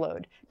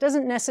preload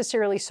doesn't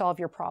necessarily solve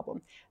your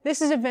problem.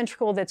 This is a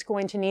ventricle that's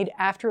going to need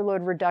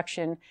afterload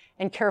reduction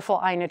and careful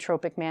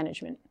inotropic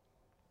management.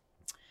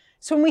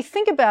 So when we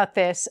think about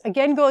this,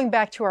 again going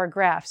back to our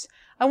graphs,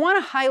 I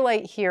want to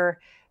highlight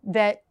here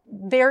that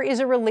there is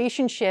a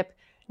relationship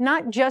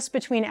not just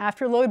between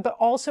afterload, but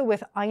also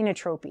with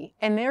inotropy.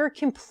 And they're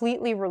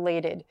completely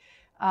related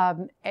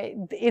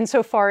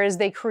insofar as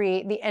they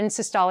create the end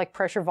systolic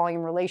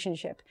pressure-volume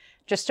relationship.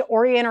 Just to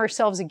orient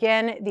ourselves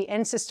again, the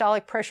end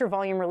systolic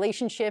pressure-volume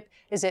relationship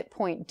is at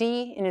point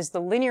D and is the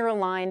linear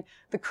line.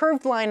 The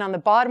curved line on the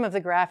bottom of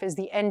the graph is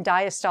the end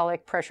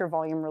diastolic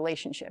pressure-volume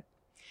relationship.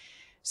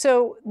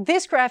 So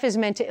this graph is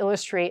meant to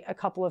illustrate a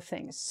couple of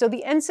things. So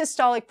the end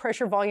systolic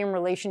pressure-volume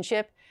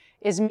relationship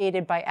is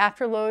mediated by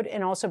afterload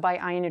and also by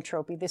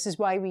inotropy. This is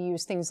why we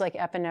use things like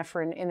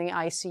epinephrine in the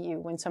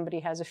ICU when somebody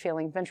has a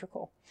failing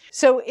ventricle.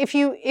 So if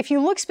you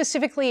look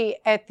specifically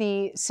at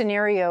the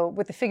scenario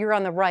with the figure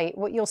on the right,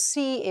 what you'll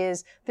see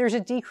is there's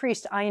a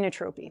decreased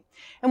inotropy.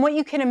 And what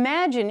you can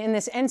imagine in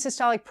this end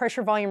systolic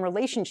pressure-volume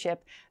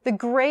relationship, the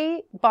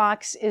gray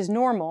box is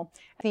normal,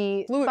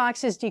 the blue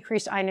box is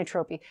decreased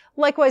inotropy.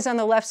 Likewise, on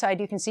the left side,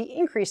 you can see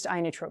increased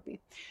inotropy.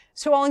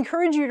 So I'll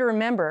encourage you to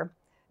remember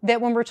that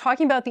when we're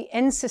talking about the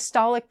end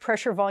systolic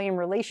pressure-volume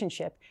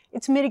relationship,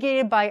 it's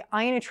mitigated by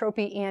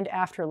inotropy and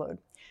afterload.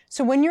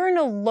 So when you're in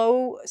a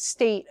low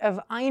state of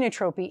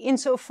inotropy,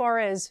 insofar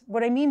as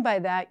what I mean by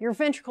that, your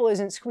ventricle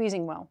isn't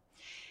squeezing well.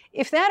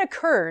 If that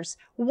occurs,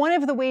 one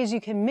of the ways you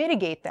can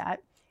mitigate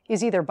that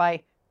is either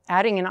by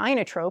adding an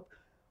inotrope,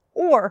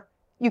 or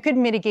you could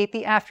mitigate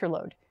the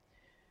afterload.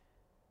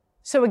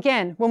 So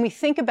again, when we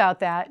think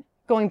about that,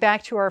 going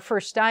back to our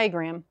first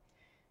diagram,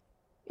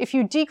 if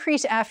you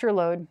decrease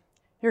afterload,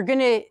 you're going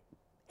to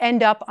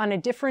end up on a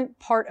different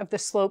part of the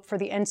slope for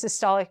the end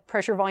systolic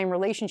pressure-volume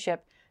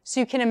relationship. So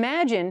you can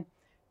imagine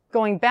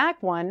going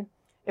back one,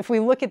 if we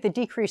look at the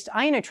decreased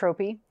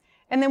inotropy,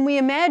 and then we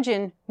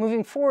imagine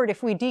moving forward,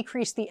 if we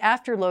decrease the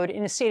afterload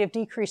in a state of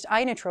decreased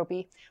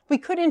inotropy, we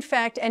could in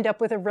fact end up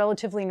with a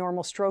relatively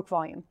normal stroke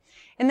volume.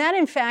 And that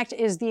in fact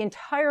is the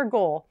entire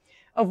goal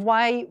of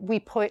why we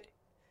put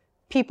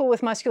people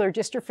with muscular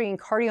dystrophy and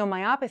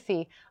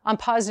cardiomyopathy on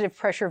positive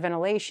pressure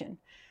ventilation.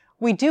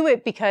 We do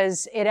it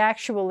because it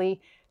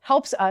actually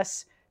helps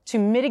us to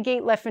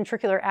mitigate left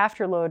ventricular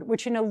afterload,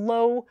 which in a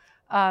low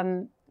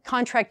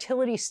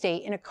contractility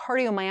state, in a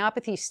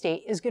cardiomyopathy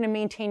state, is going to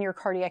maintain your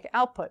cardiac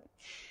output.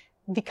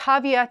 The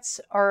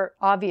caveats are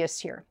obvious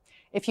here.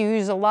 If you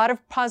use a lot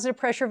of positive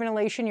pressure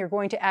ventilation, you're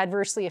going to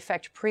adversely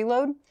affect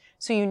preload,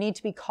 so you need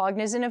to be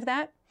cognizant of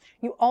that.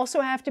 You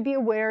also have to be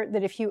aware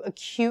that if you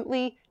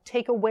acutely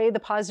take away the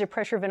positive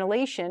pressure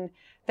ventilation,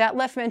 that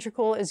left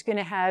ventricle is going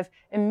to have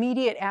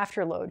immediate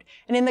afterload.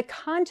 And in the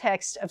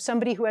context of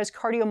somebody who has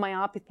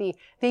cardiomyopathy,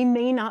 they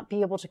may not be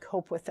able to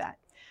cope with that.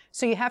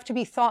 So you have to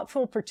be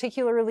thoughtful,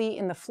 particularly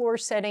in the floor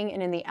setting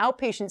and in the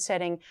outpatient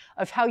setting,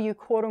 of how you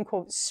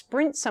quote-unquote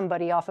sprint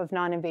somebody off of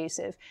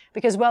non-invasive,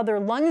 because while their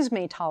lungs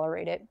may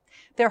tolerate it,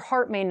 their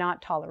heart may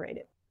not tolerate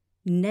it.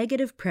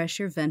 Negative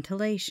pressure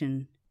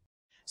ventilation.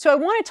 So I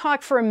want to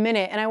talk for a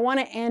minute, and I want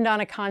to end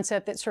on a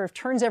concept that sort of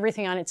turns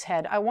everything on its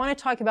head. I want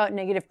to talk about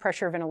negative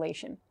pressure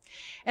ventilation.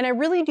 And I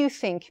really do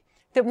think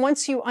that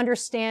once you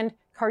understand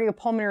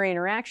cardiopulmonary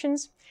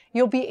interactions,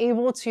 you'll be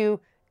able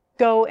to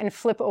go and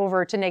flip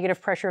over to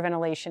negative pressure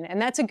ventilation.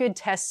 And that's a good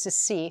test to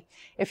see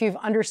if you've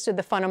understood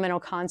the fundamental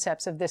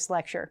concepts of this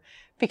lecture.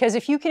 Because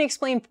if you can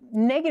explain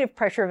negative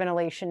pressure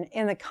ventilation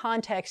in the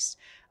context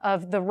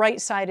of the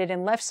right-sided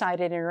and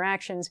left-sided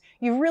interactions,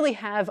 you really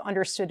have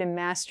understood and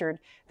mastered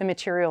the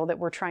material that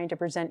we're trying to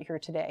present here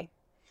today.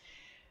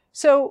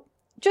 So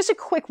just a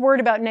quick word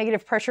about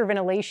negative pressure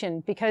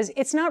ventilation, because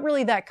it's not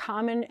really that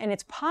common, and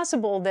it's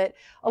possible that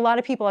a lot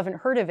of people haven't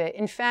heard of it.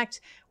 In fact,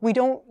 we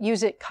don't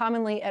use it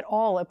commonly at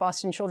all at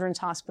Boston Children's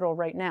Hospital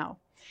right now.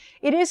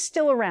 It is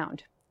still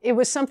around. It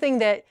was something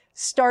that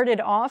started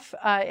off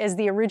as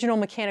the original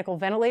mechanical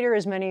ventilator,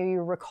 as many of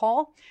you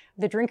recall,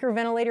 the drinker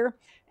ventilator,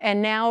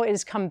 and now it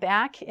has come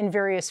back in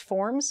various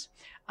forms.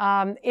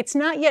 It's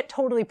not yet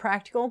totally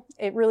practical.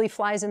 It really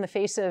flies in the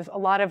face of a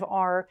lot of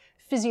our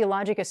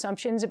physiologic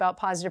assumptions about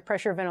positive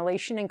pressure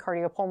ventilation and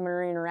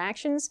cardiopulmonary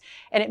interactions,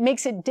 and it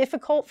makes it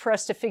difficult for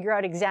us to figure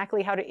out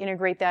exactly how to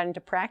integrate that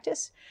into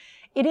practice.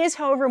 It is,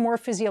 however, more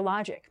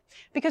physiologic,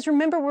 because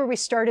remember where we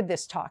started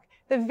this talk,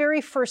 the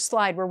very first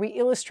slide where we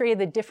illustrated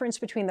the difference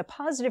between the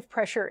positive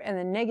pressure and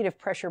the negative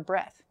pressure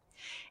breath.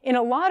 In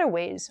a lot of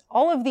ways,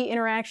 all of the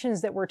interactions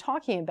that we're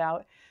talking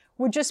about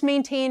would just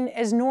maintain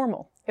as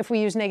normal if we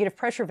use negative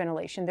pressure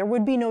ventilation. There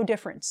would be no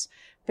difference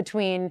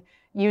between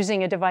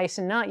using a device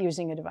and not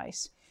using a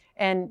device.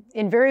 And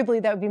invariably,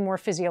 that would be more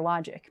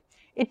physiologic.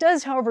 It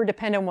does, however,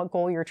 depend on what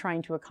goal you're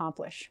trying to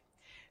accomplish.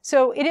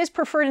 So it is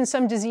preferred in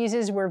some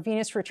diseases where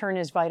venous return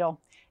is vital,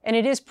 and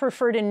it is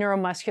preferred in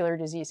neuromuscular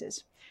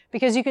diseases.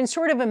 Because you can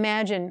sort of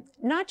imagine,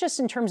 not just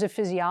in terms of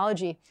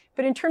physiology,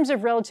 but in terms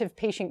of relative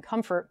patient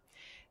comfort,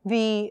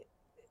 the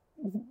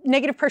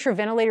negative pressure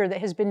ventilator that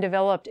has been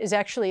developed is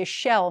actually a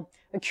shell,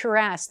 a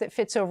cuirass that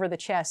fits over the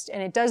chest,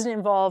 and it doesn't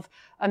involve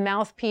a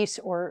mouthpiece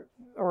or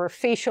a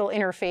facial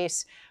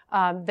interface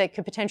that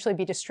could potentially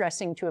be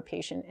distressing to a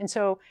patient. And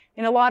so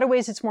in a lot of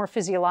ways, it's more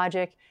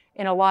physiologic.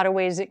 In a lot of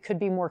ways, it could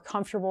be more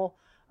comfortable.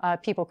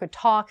 People could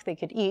talk, they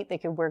could eat, they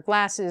could wear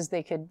glasses,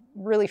 they could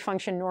really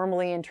function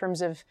normally in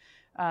terms of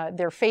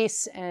their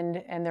face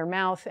and their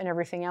mouth and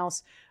everything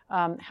else.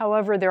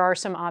 However, there are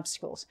some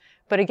obstacles.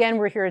 But again,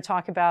 we're here to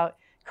talk about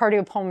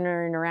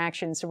cardiopulmonary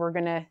interactions, so we're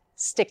going to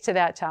stick to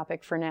that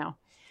topic for now.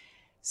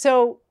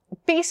 So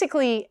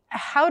basically,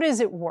 how does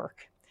it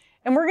work?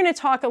 And we're going to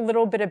talk a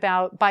little bit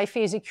about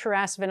biphasic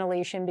cuirass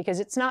ventilation, because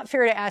it's not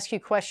fair to ask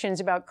you questions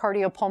about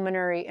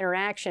cardiopulmonary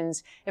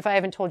interactions if I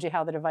haven't told you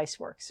how the device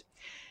works.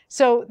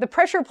 So the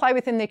pressure applied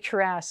within the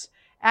cuirass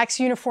acts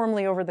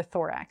uniformly over the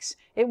thorax.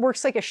 It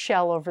works like a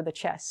shell over the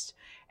chest.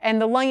 And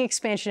the lung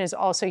expansion is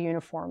also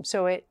uniform,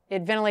 so it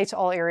ventilates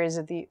all areas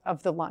of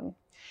the lung.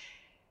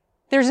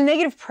 There's a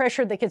negative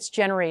pressure that gets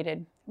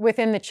generated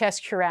within the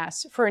chest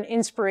cuirass for an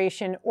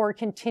inspiration or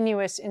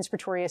continuous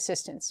inspiratory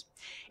assistance.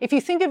 If you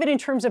think of it in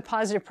terms of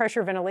positive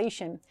pressure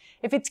ventilation,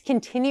 if it's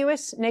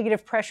continuous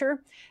negative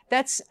pressure,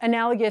 that's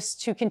analogous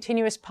to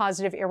continuous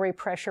positive airway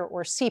pressure,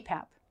 or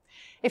CPAP.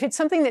 If it's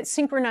something that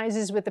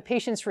synchronizes with the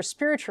patient's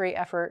respiratory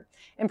effort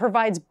and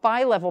provides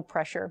bi-level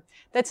pressure,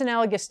 that's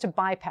analogous to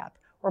BiPAP,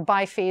 or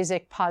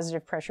biphasic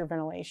positive pressure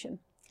ventilation.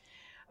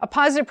 A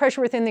positive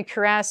pressure within the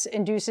cuirass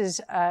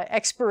induces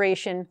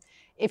expiration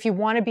if you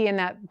want to be in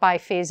that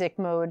biphasic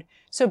mode.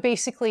 So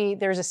basically,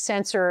 there's a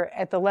sensor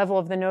at the level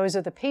of the nose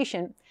of the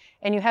patient,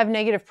 and you have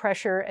negative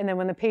pressure, and then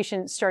when the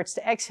patient starts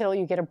to exhale,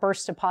 you get a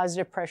burst of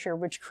positive pressure,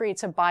 which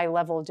creates a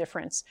bi-level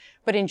difference.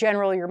 But in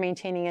general, you're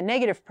maintaining a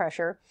negative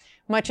pressure,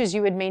 much as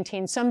you would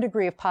maintain some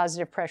degree of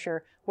positive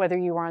pressure, whether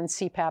you are on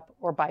CPAP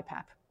or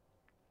BiPAP.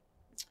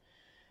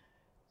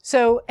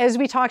 So as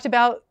we talked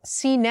about,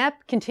 CNEP,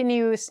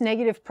 continuous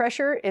negative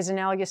pressure, is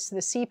analogous to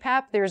the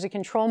CPAP. There's a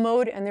control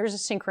mode and there's a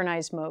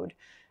synchronized mode.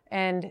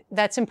 And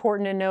that's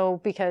important to know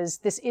because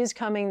this is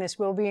coming, this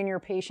will be in your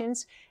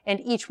patients,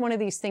 and each one of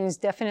these things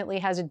definitely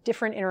has a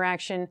different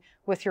interaction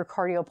with your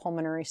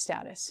cardiopulmonary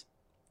status.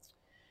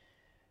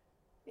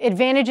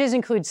 Advantages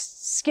include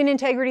skin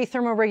integrity,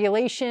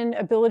 thermoregulation,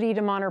 ability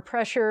to monitor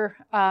pressure,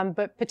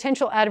 but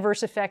potential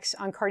adverse effects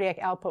on cardiac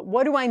output.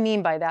 What do I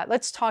mean by that?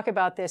 Let's talk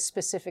about this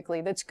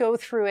specifically. Let's go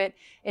through it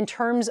in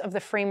terms of the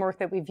framework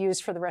that we've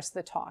used for the rest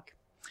of the talk.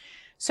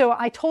 So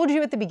I told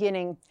you at the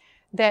beginning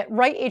that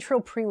right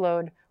atrial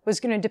preload was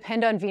going to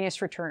depend on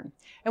venous return.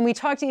 And we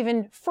talked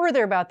even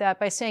further about that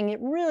by saying it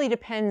really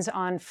depends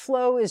on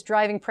flow is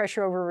driving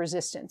pressure over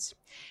resistance.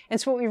 And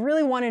so what we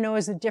really want to know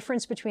is the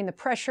difference between the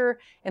pressure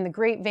in the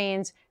great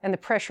veins and the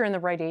pressure in the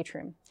right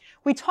atrium.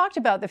 We talked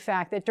about the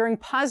fact that during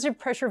positive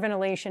pressure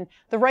ventilation,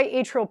 the right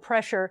atrial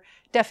pressure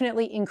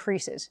definitely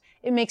increases.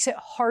 It makes it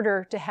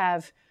harder to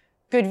have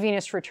good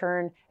venous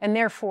return, and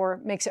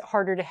therefore makes it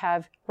harder to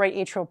have right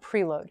atrial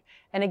preload.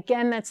 And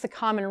again, that's the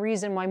common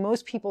reason why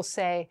most people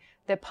say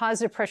that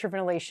positive pressure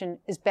ventilation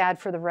is bad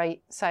for the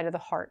right side of the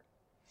heart.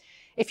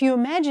 If you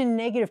imagine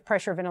negative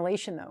pressure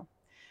ventilation, though,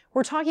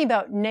 we're talking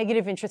about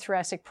negative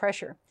intrathoracic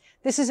pressure.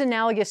 This is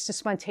analogous to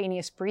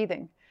spontaneous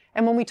breathing.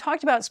 And when we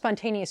talked about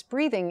spontaneous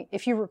breathing,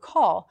 if you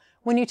recall,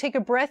 when you take a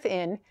breath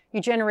in,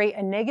 you generate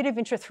a negative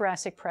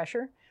intrathoracic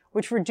pressure,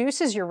 which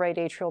reduces your right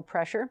atrial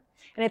pressure,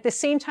 and at the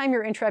same time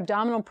your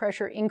intra-abdominal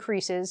pressure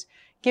increases,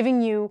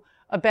 giving you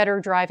a better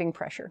driving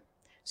pressure.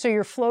 So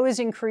your flow is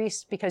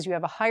increased because you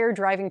have a higher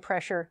driving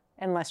pressure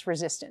and less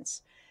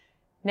resistance.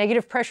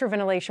 Negative pressure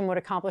ventilation would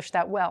accomplish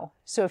that well.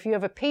 So if you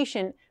have a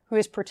patient who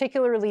is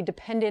particularly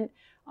dependent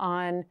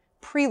on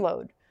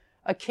preload,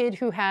 a kid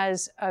who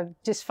has a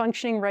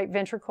dysfunctioning right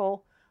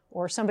ventricle,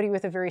 or somebody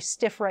with a very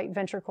stiff right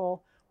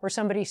ventricle, or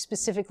somebody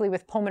specifically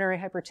with pulmonary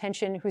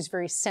hypertension who's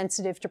very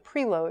sensitive to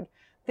preload,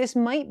 this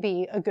might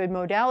be a good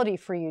modality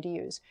for you to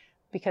use,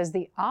 because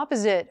the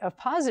opposite of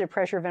positive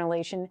pressure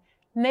ventilation,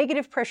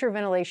 negative pressure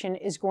ventilation,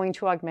 is going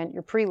to augment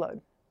your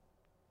preload.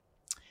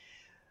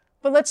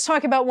 But let's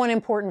talk about one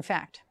important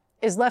fact,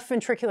 is left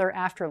ventricular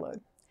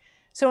afterload.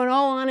 So in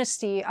all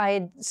honesty, I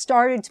had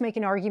started to make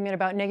an argument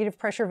about negative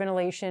pressure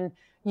ventilation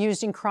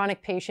used in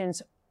chronic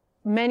patients,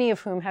 many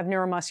of whom have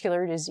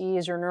neuromuscular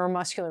disease or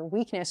neuromuscular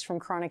weakness from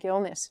chronic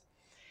illness.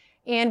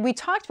 And we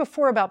talked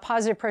before about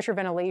positive pressure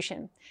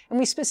ventilation, and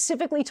we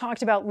specifically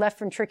talked about left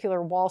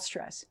ventricular wall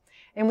stress.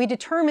 And we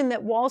determined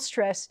that wall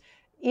stress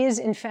is,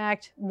 in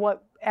fact,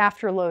 what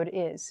afterload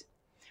is.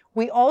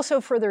 We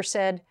also further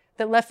said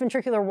that left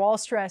ventricular wall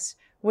stress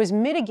was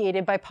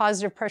mitigated by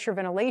positive pressure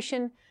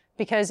ventilation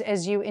because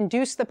as you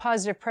induce the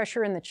positive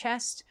pressure in the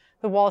chest,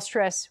 the wall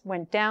stress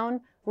went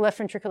down, the left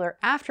ventricular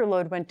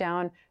afterload went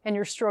down, and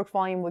your stroke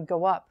volume would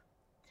go up.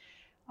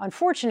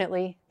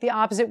 Unfortunately, the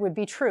opposite would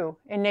be true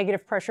in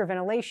negative pressure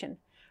ventilation.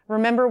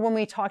 Remember when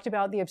we talked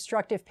about the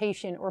obstructive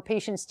patient or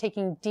patients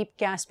taking deep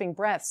gasping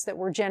breaths that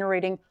were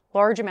generating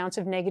large amounts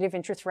of negative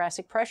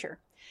intrathoracic pressure?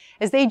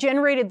 As they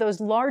generated those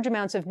large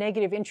amounts of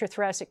negative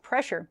intrathoracic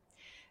pressure,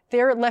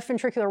 their left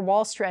ventricular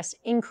wall stress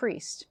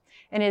increased.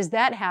 And as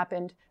that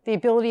happened, the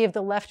ability of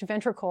the left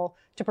ventricle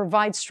to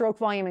provide stroke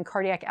volume and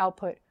cardiac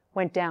output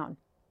went down.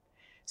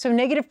 So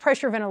negative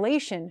pressure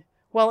ventilation,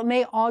 while it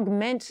may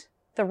augment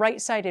the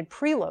right-sided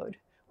preload,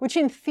 which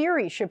in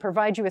theory should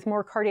provide you with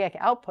more cardiac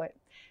output,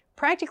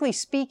 practically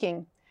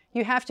speaking,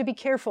 you have to be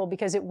careful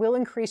because it will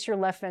increase your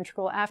left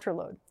ventricle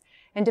afterload.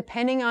 And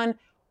depending on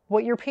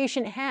what your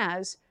patient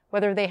has,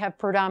 whether they have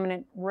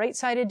predominant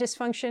right-sided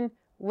dysfunction,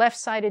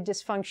 left-sided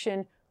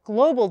dysfunction,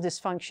 global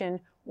dysfunction,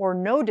 or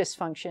no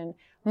dysfunction,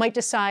 might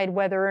decide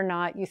whether or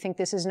not you think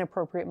this is an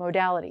appropriate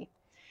modality.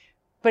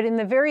 But in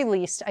the very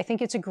least, I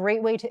think it's a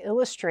great way to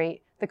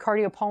illustrate the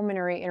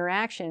cardiopulmonary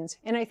interactions,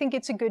 and I think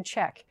it's a good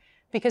check,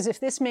 because if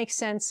this makes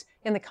sense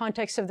in the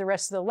context of the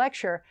rest of the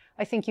lecture,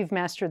 I think you've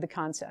mastered the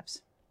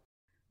concepts.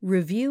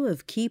 Review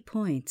of key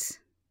points.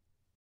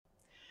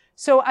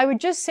 So I would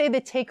just say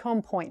the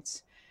take-home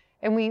points,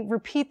 and we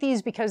repeat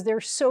these because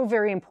they're so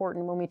very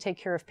important when we take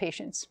care of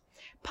patients.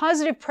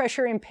 Positive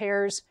pressure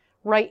impairs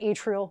right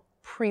atrial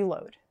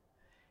preload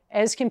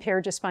as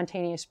compared to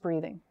spontaneous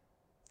breathing.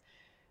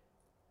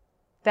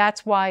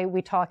 That's why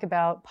we talk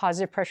about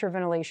positive pressure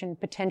ventilation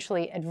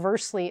potentially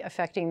adversely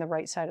affecting the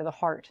right side of the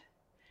heart.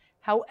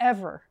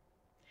 However,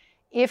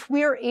 if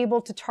we are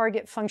able to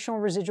target functional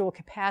residual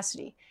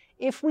capacity,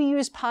 if we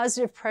use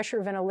positive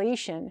pressure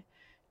ventilation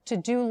to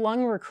do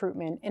lung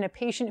recruitment in a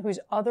patient who's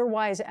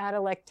otherwise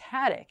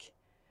atelectatic,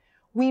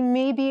 we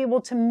may be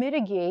able to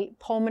mitigate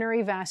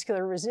pulmonary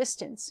vascular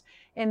resistance,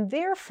 and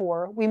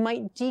therefore we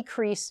might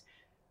decrease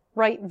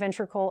right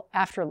ventricle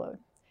afterload.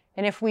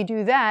 And if we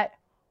do that,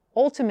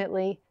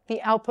 ultimately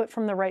the output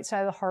from the right side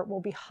of the heart will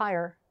be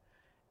higher,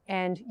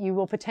 and you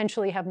will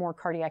potentially have more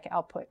cardiac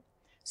output.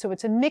 So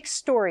it's a mixed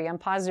story on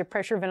positive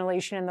pressure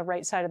ventilation in the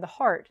right side of the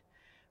heart.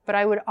 But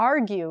I would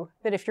argue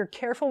that if you're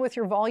careful with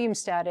your volume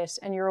status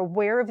and you're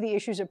aware of the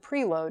issues of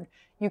preload,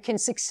 you can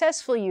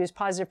successfully use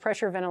positive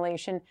pressure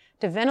ventilation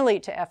to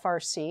ventilate to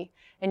FRC,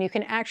 and you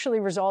can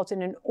actually result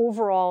in an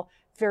overall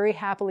very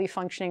happily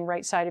functioning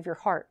right side of your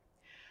heart.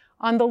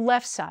 On the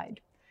left side,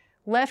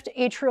 left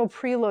atrial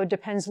preload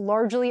depends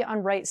largely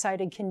on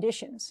right-sided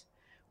conditions,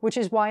 which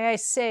is why I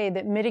say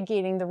that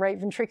mitigating the right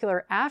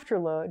ventricular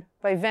afterload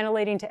by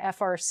ventilating to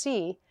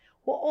FRC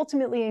will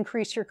ultimately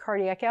increase your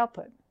cardiac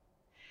output.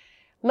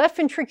 Left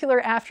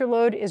ventricular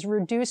afterload is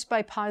reduced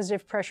by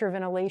positive pressure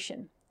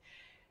ventilation.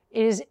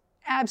 It is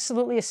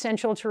absolutely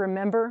essential to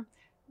remember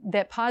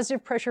that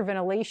positive pressure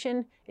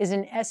ventilation is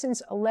in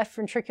essence a left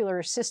ventricular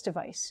assist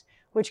device,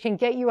 which can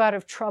get you out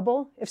of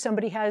trouble if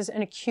somebody has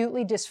an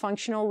acutely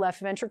dysfunctional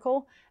left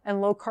ventricle and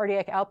low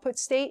cardiac output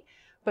state.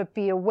 But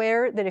be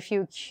aware that if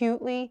you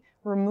acutely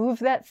remove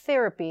that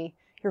therapy,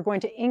 you're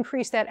going to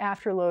increase that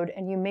afterload,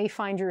 and you may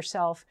find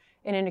yourself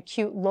in an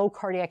acute low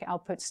cardiac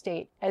output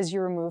state as you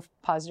remove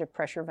positive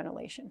pressure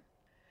ventilation.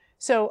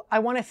 So I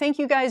want to thank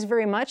you guys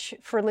very much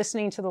for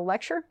listening to the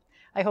lecture.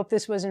 I hope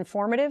this was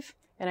informative,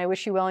 and I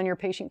wish you well in your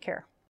patient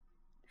care.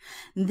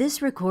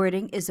 This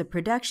recording is a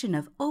production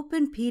of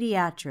Open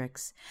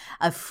Pediatrics,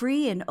 a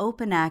free and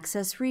open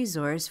access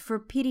resource for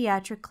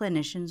pediatric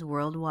clinicians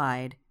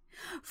worldwide.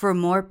 For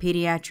more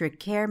pediatric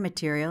care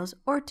materials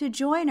or to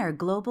join our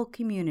global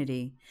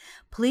community,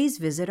 please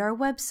visit our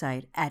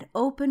website at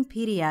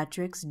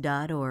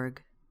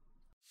openpediatrics.org.